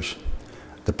 acres.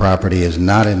 The property is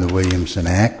not in the Williamson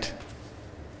Act.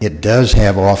 It does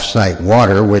have off-site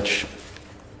water, which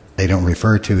they don't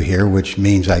refer to here, which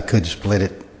means I could split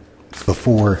it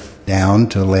before down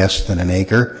to less than an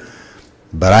acre,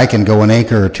 but I can go an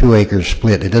acre or 2 acres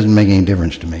split. It doesn't make any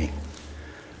difference to me.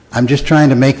 I'm just trying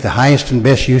to make the highest and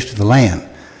best use of the land.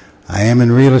 I am in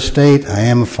real estate, I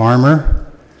am a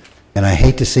farmer, and I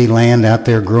hate to see land out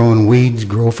there growing weeds,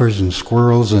 gophers, and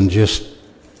squirrels and just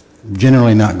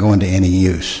generally not going to any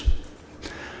use.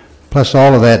 Plus,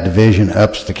 all of that division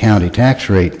ups the county tax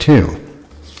rate too.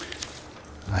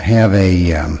 I have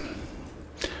a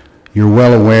you're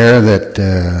well aware that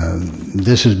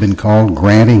this has been called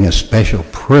granting a special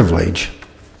privilege.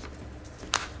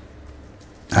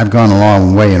 I've gone a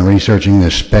long way in researching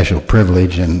this special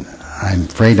privilege, and I'm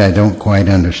afraid I don't quite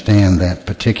understand that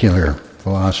particular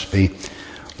philosophy.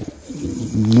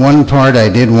 One part I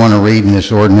did want to read in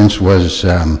this ordinance was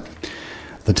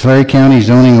The Tulare County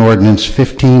Zoning Ordinance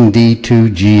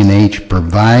 15D2 G and H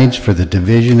provides for the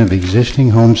division of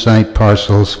existing home site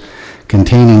parcels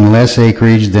containing less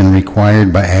acreage than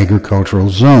required by agricultural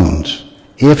zones,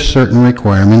 if certain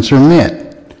requirements are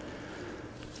met.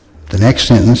 The next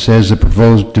sentence says the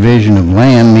proposed division of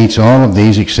land meets all of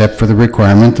these except for the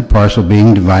requirement the parcel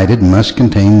being divided must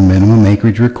contain the minimum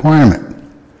acreage requirement.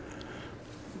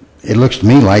 It looks to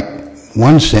me like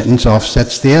one sentence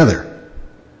offsets the other.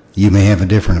 You may have a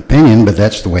different opinion, but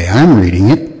that's the way I'm reading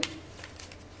it.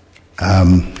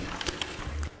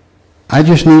 I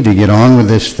just need to get on with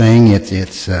this thing.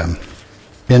 It's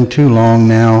been too long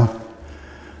now.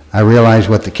 I realize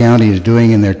what the county is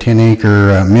doing in their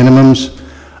 10-acre minimums.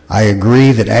 I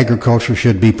agree that agriculture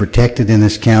should be protected in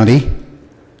this county,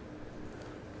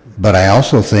 but I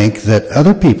also think that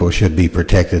other people should be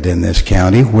protected in this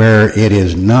county where it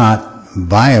is not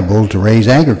viable to raise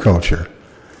agriculture.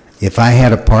 If I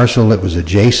had a parcel that was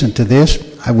adjacent to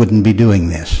this, I wouldn't be doing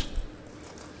this.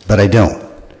 But I don't.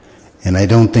 And I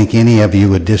don't think any of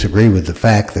you would disagree with the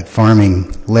fact that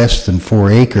farming less than 4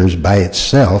 acres by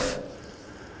itself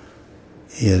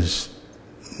is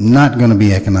not going to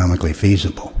be economically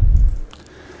feasible.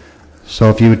 So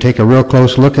if you would take a real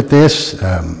close look at this,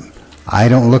 I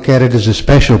don't look at it as a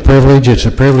special privilege. It's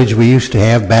a privilege we used to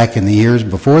have back in the years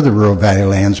before the Rural Valley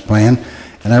Lands Plan.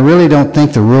 And I really don't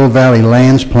think the Rural Valley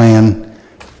Lands Plan,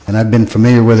 and I've been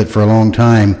familiar with it for a long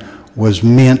time, was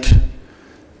meant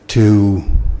to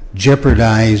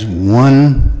jeopardize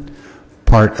one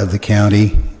part of the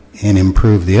county and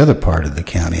improve the other part of the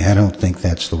county. I don't think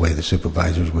that's the way the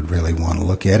supervisors would really want to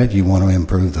look at it. You want to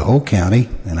improve the whole county,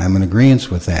 and I'm in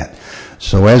agreement with that.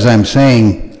 So as I'm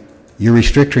saying, you're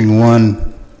restricting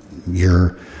one,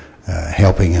 you're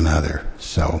helping another.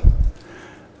 So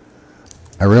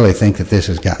I really think that this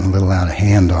has gotten a little out of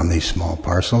hand on these small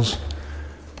parcels.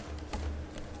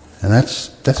 And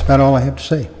that's about all I have to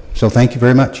say. So thank you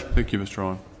very much. Thank you, Mr.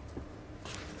 Owen.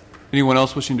 Anyone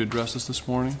else wishing to address us this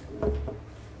morning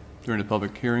during the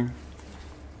public hearing?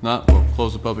 Not, we'll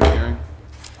close the public hearing.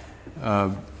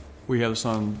 We have this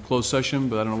on closed session,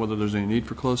 but I don't know whether there's any need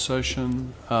for closed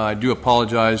session. I do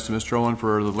apologize to Mr. Owen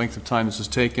for the length of time this has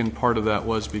taken. Part of that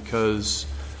was because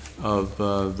of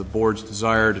the board's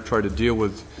desire to try to deal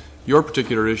with your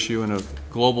particular issue in a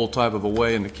global type of a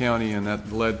way in the county, and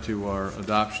that led to our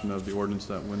adoption of the ordinance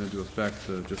that went into effect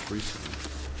just recently.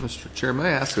 Mr. Chair, may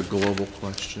I ask a global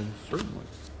question? Certainly.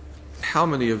 How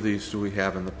many of these do we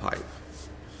have in the pipe?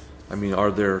 I mean,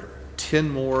 are there 10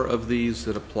 more of these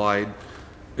that applied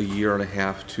a year and a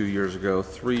half, 2 years ago,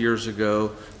 3 years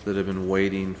ago, that have been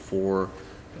waiting for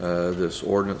this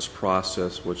ordinance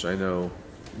process, which I know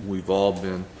we've all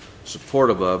been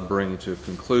supportive of bringing to a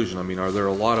conclusion? I mean, are there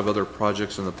a lot of other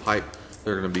projects in the pipe that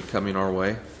are going to be coming our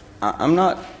way? I'm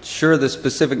not sure the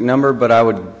specific number, but I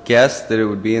would guess that it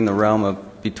would be in the realm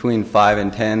of between 5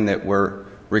 and 10 that were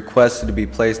requested to be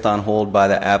placed on hold by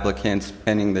the applicants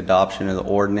pending the adoption of the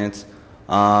ordinance.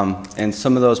 And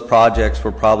some of those projects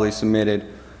were probably submitted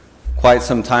quite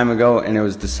some time ago, and it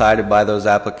was decided by those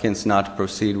applicants not to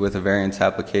proceed with a variance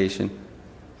application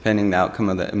pending the outcome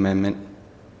of the amendment.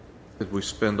 Did we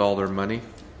spend all their money?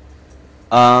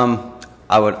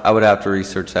 I would have to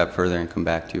research that further and come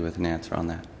back to you with an answer on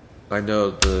that. I know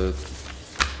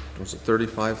was it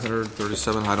 3,500,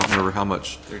 37? I don't remember how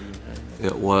much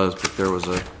it was, but there was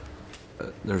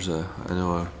I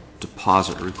know a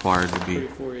deposit required to be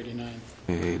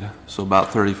paid. So about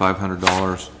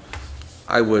 $3,500.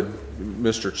 I would,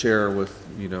 Mr. Chair, with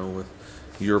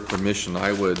your permission,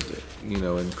 I would,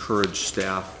 encourage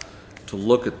staff to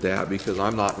look at that, because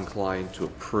I'm not inclined to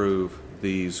approve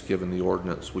these given the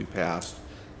ordinance we passed,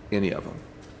 any of them,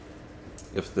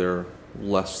 if they're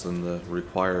less than the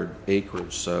required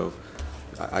acreage. So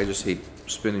I just hate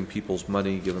spending people's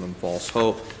money, giving them false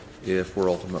hope, if we're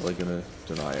ultimately going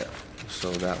to deny it.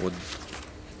 So that would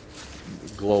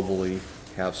globally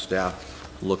have staff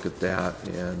look at that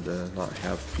and not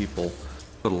have people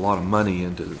put a lot of money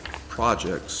into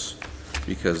projects,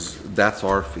 because that's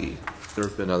our fee. There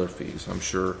have been other fees. I'm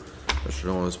sure Mr.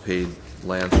 Nolan has paid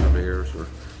land surveyors or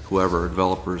whoever,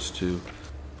 developers, to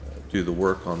do the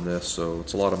work on this. So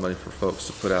it's a lot of money for folks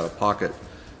to put out of pocket.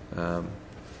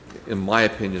 In my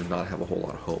opinion, not have a whole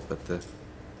lot of hope at the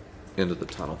end of the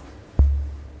tunnel.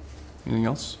 Anything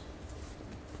else?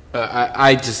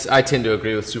 I tend to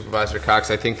agree with Supervisor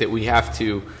Cox. I think that we have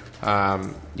to,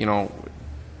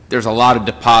 there's a lot of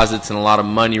deposits and a lot of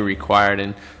money required,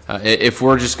 and if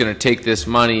we're just going to take this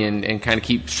money and kind of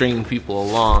keep stringing people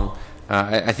along,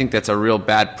 I think that's a real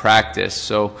bad practice.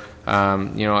 So,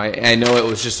 I know it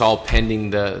was just all pending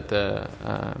the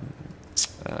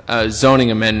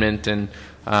zoning amendment, and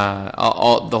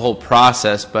the whole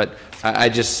process. But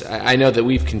I know that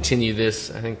we've continued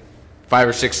this, I think, 5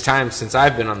 or 6 times since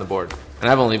I've been on the board, and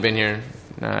I've only been here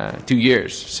 2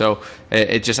 years. So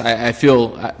I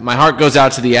feel my heart goes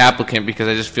out to the applicant, because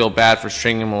I just feel bad for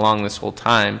stringing him along this whole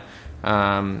time,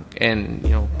 and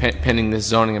pending this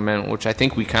zoning amendment, which I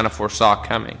think we kind of foresaw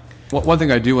coming. One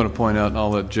thing I do want to point out, and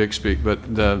I'll let Jake speak, but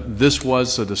this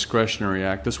was a discretionary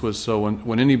act. This was so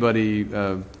when anybody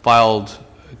filed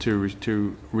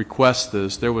to request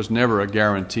this, there was never a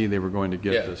guarantee they were going to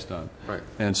get this done. Right.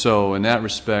 And so in that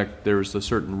respect, there was a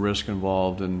certain risk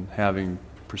involved in having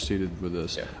proceeded with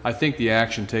this. Yeah. I think the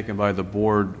action taken by the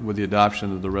board with the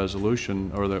adoption of the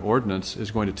resolution or the ordinance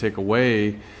is going to take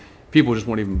away. People just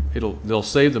won't even. They'll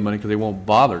save the money because they won't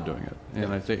bother doing it. And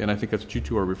Yeah. I think that's what you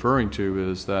two are referring to,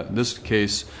 is that in this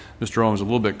case, Mr. Owen was a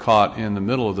little bit caught in the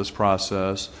middle of this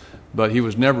process, but he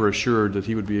was never assured that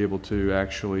he would be able to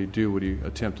actually do what he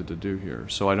attempted to do here.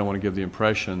 So I don't want to give the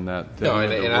impression that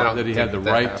he had the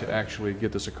right to actually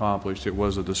get this accomplished. It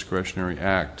was a discretionary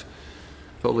act.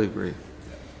 Totally agree.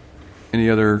 Any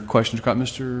other questions?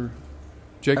 Mr.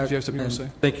 Jake, do you have something you want to say?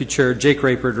 Thank you, Chair. Jake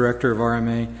Raper, Director of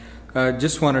RMA.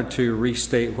 Just wanted to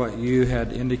restate what you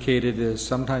had indicated is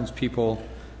sometimes people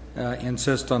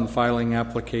insist on filing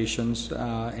applications,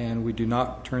 and we do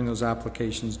not turn those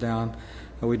applications down.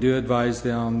 We do advise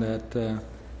them that,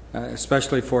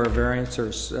 especially for a variance,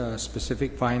 there's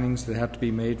specific findings that have to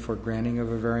be made for granting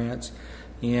of a variance.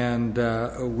 And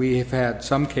we have had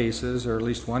some cases, or at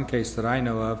least one case that I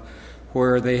know of,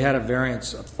 where they had a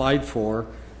variance applied for,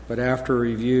 but after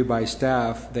review by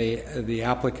staff, the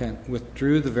applicant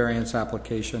withdrew the variance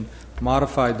application,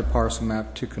 modified the parcel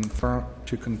map to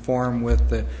conform with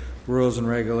the rules and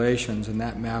regulations, and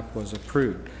that map was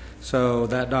approved. So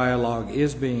that dialogue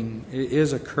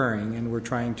is occurring, and we're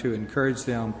trying to encourage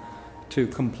them to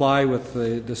comply with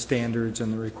the standards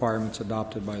and the requirements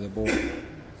adopted by the board.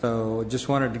 So just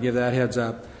wanted to give that heads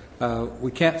up.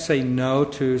 We can't say no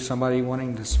to somebody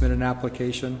wanting to submit an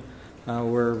application.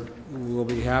 We'll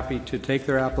be happy to take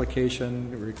their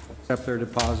application, accept their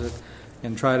deposit,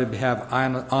 and try to have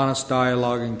honest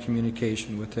dialogue and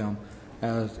communication with them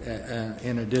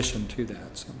in addition to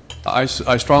that. So. I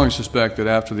strongly suspect that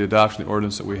after the adoption of the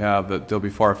ordinance that we have, that there'll be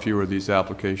far fewer of these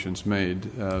applications made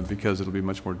because it'll be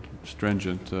much more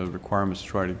stringent requirements to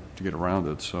try to get around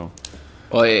it. So.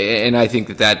 Well, and I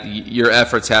think that your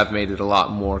efforts have made it a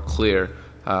lot more clear,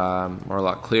 or a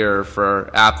lot clearer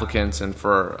for applicants and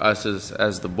for us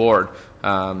as the board.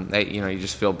 You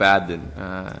just feel bad that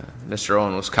Mr.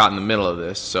 Owen was caught in the middle of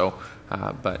this. So,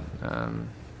 but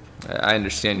I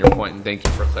understand your point, and thank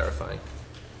you for clarifying.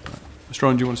 Mr.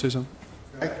 Owen, do you want to say something?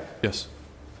 Right. Yes.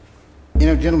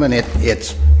 Gentlemen,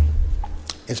 it's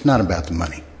not about the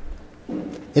money.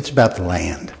 It's about the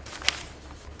land.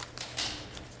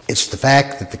 It's the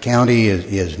fact that the county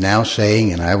is now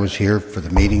saying, and I was here for the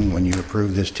meeting when you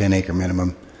approved this 10-acre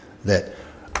minimum, that,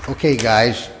 okay,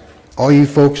 guys, all you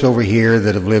folks over here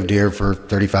that have lived here for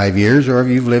 35 years, or if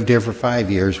you've lived here for 5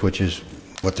 years, which is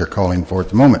what they're calling for at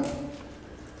the moment,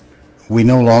 we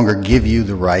no longer give you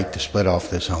the right to split off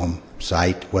this home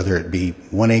site, whether it be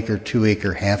 1 acre, 2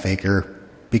 acre, half acre,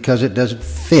 because it doesn't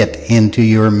fit into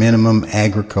your minimum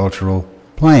agricultural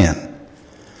plan.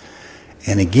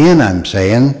 And again, I'm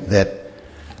saying that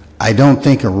I don't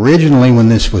think originally when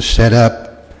this was set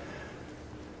up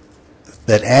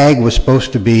that ag was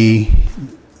supposed to be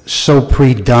so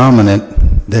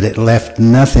predominant that it left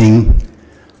nothing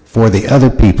for the other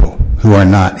people who are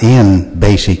not in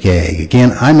basic ag.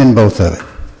 Again, I'm in both of it,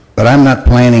 but I'm not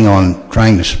planning on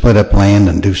trying to split up land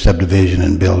and do subdivision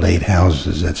and build 8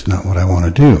 houses. That's not what I want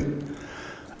to do.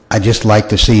 I just like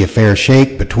to see a fair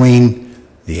shake between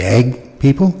the ag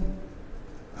people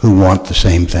who want the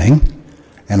same thing,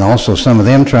 and also some of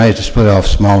them tries to split off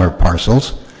smaller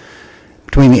parcels,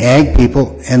 between the ag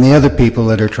people and the other people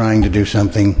that are trying to do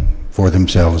something for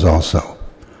themselves also.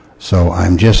 So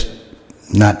I'm just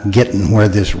not getting where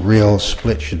this real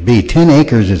split should be. 10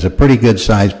 acres is a pretty good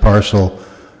sized parcel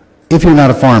if you're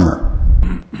not a farmer.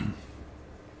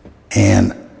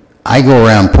 And I go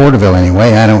around Porterville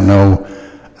anyway. I don't know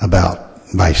about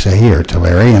Visay or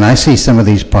Tulare, and I see some of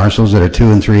these parcels that are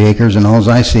 2 and 3 acres, and all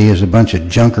I see is a bunch of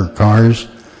junker cars,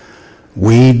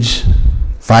 weeds,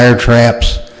 fire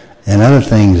traps, and other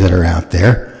things that are out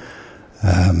there.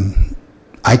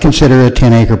 I consider a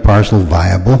 10-acre parcel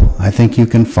viable. I think you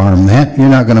can farm that. You're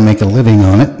not going to make a living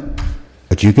on it,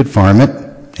 but you could farm it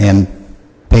and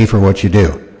pay for what you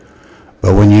do.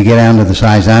 But when you get down to the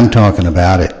size I'm talking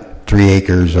about, at 3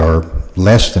 acres or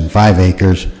less than 5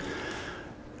 acres,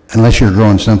 unless you're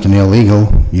growing something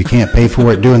illegal, you can't pay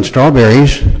for it doing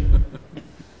strawberries.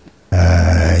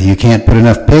 You can't put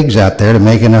enough pigs out there to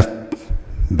make enough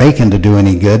bacon to do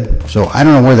any good, so I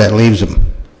don't know where that leaves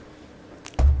them.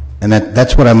 And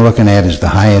that's what I'm looking at, is the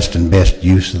highest and best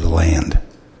use of the land.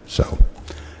 So,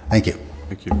 thank you.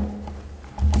 Thank you.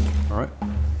 All right.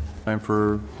 Time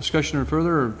for discussion or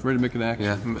further, or ready to make an action?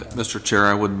 Yeah, Mr. Chair,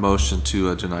 I would motion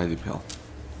to deny the appeal.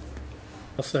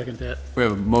 I'll second that. We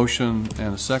have a motion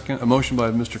and a second. A motion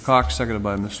by Mr. Cox, seconded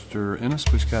by Mr. Ennis.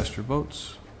 Please cast your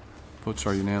votes. Votes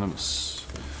are unanimous.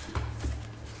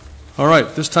 All right.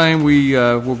 This time we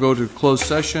will go to closed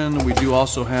session. We do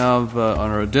also have on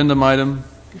our addendum item,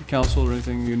 Council, or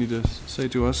anything you need to say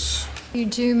to us? You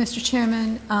do, Mr.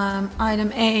 Chairman.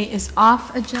 Item A is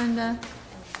off agenda,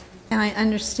 and I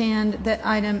understand that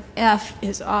item F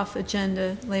is off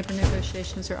agenda. Labor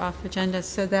negotiations are off agenda,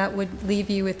 so that would leave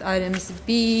you with items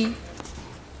B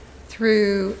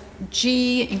through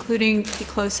G, including the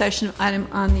closed session item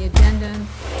on the addendum.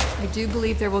 I do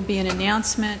believe there will be an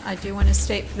announcement. I do want to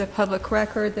state for the public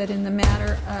record that in the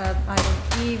matter of item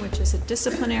E, which is a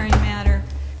disciplinary matter,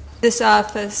 this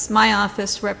office, my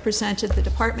office, represented the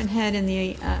department head in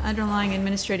the underlying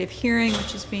administrative hearing,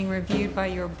 which is being reviewed by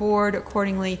your board.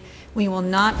 Accordingly, we will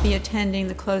not be attending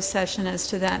the closed session as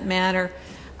to that matter,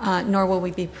 nor will we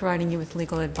be providing you with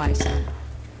legal advice.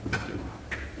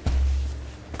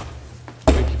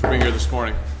 Thank you for being here this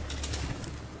morning.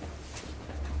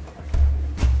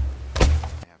 I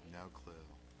have no clue.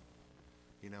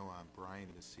 You know, Brian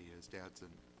to see his dad's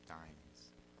dying,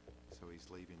 so he's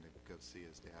leaving to go see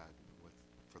his dad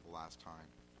for the last time.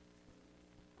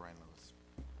 Brian Lewis.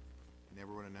 You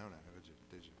never would have known it, would you?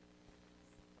 Did you?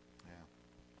 Yeah.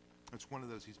 It's one of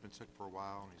those, he's been sick for a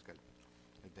while, and he's got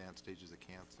advanced stages of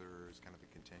cancer. He's kind of a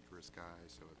cantankerous guy,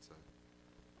 so it's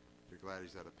you're glad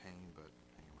he's out of pain, but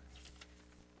anyway.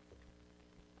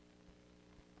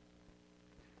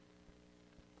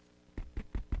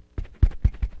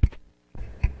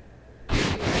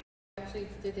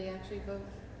 Did they actually vote?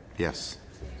 Yes.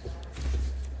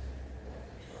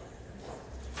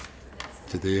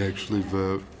 Did they actually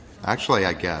vote? Actually,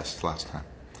 I guessed last time.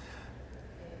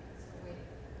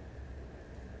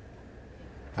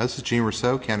 This is Gene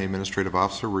Rousseau, County Administrative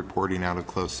Officer, reporting out of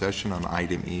closed session on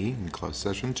item E in closed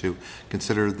session to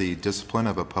consider the discipline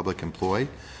of a public employee.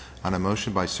 On a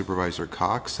motion by Supervisor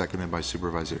Cox, seconded by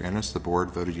Supervisor Ennis, the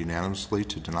board voted unanimously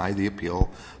to deny the appeal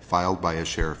filed by a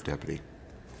sheriff deputy.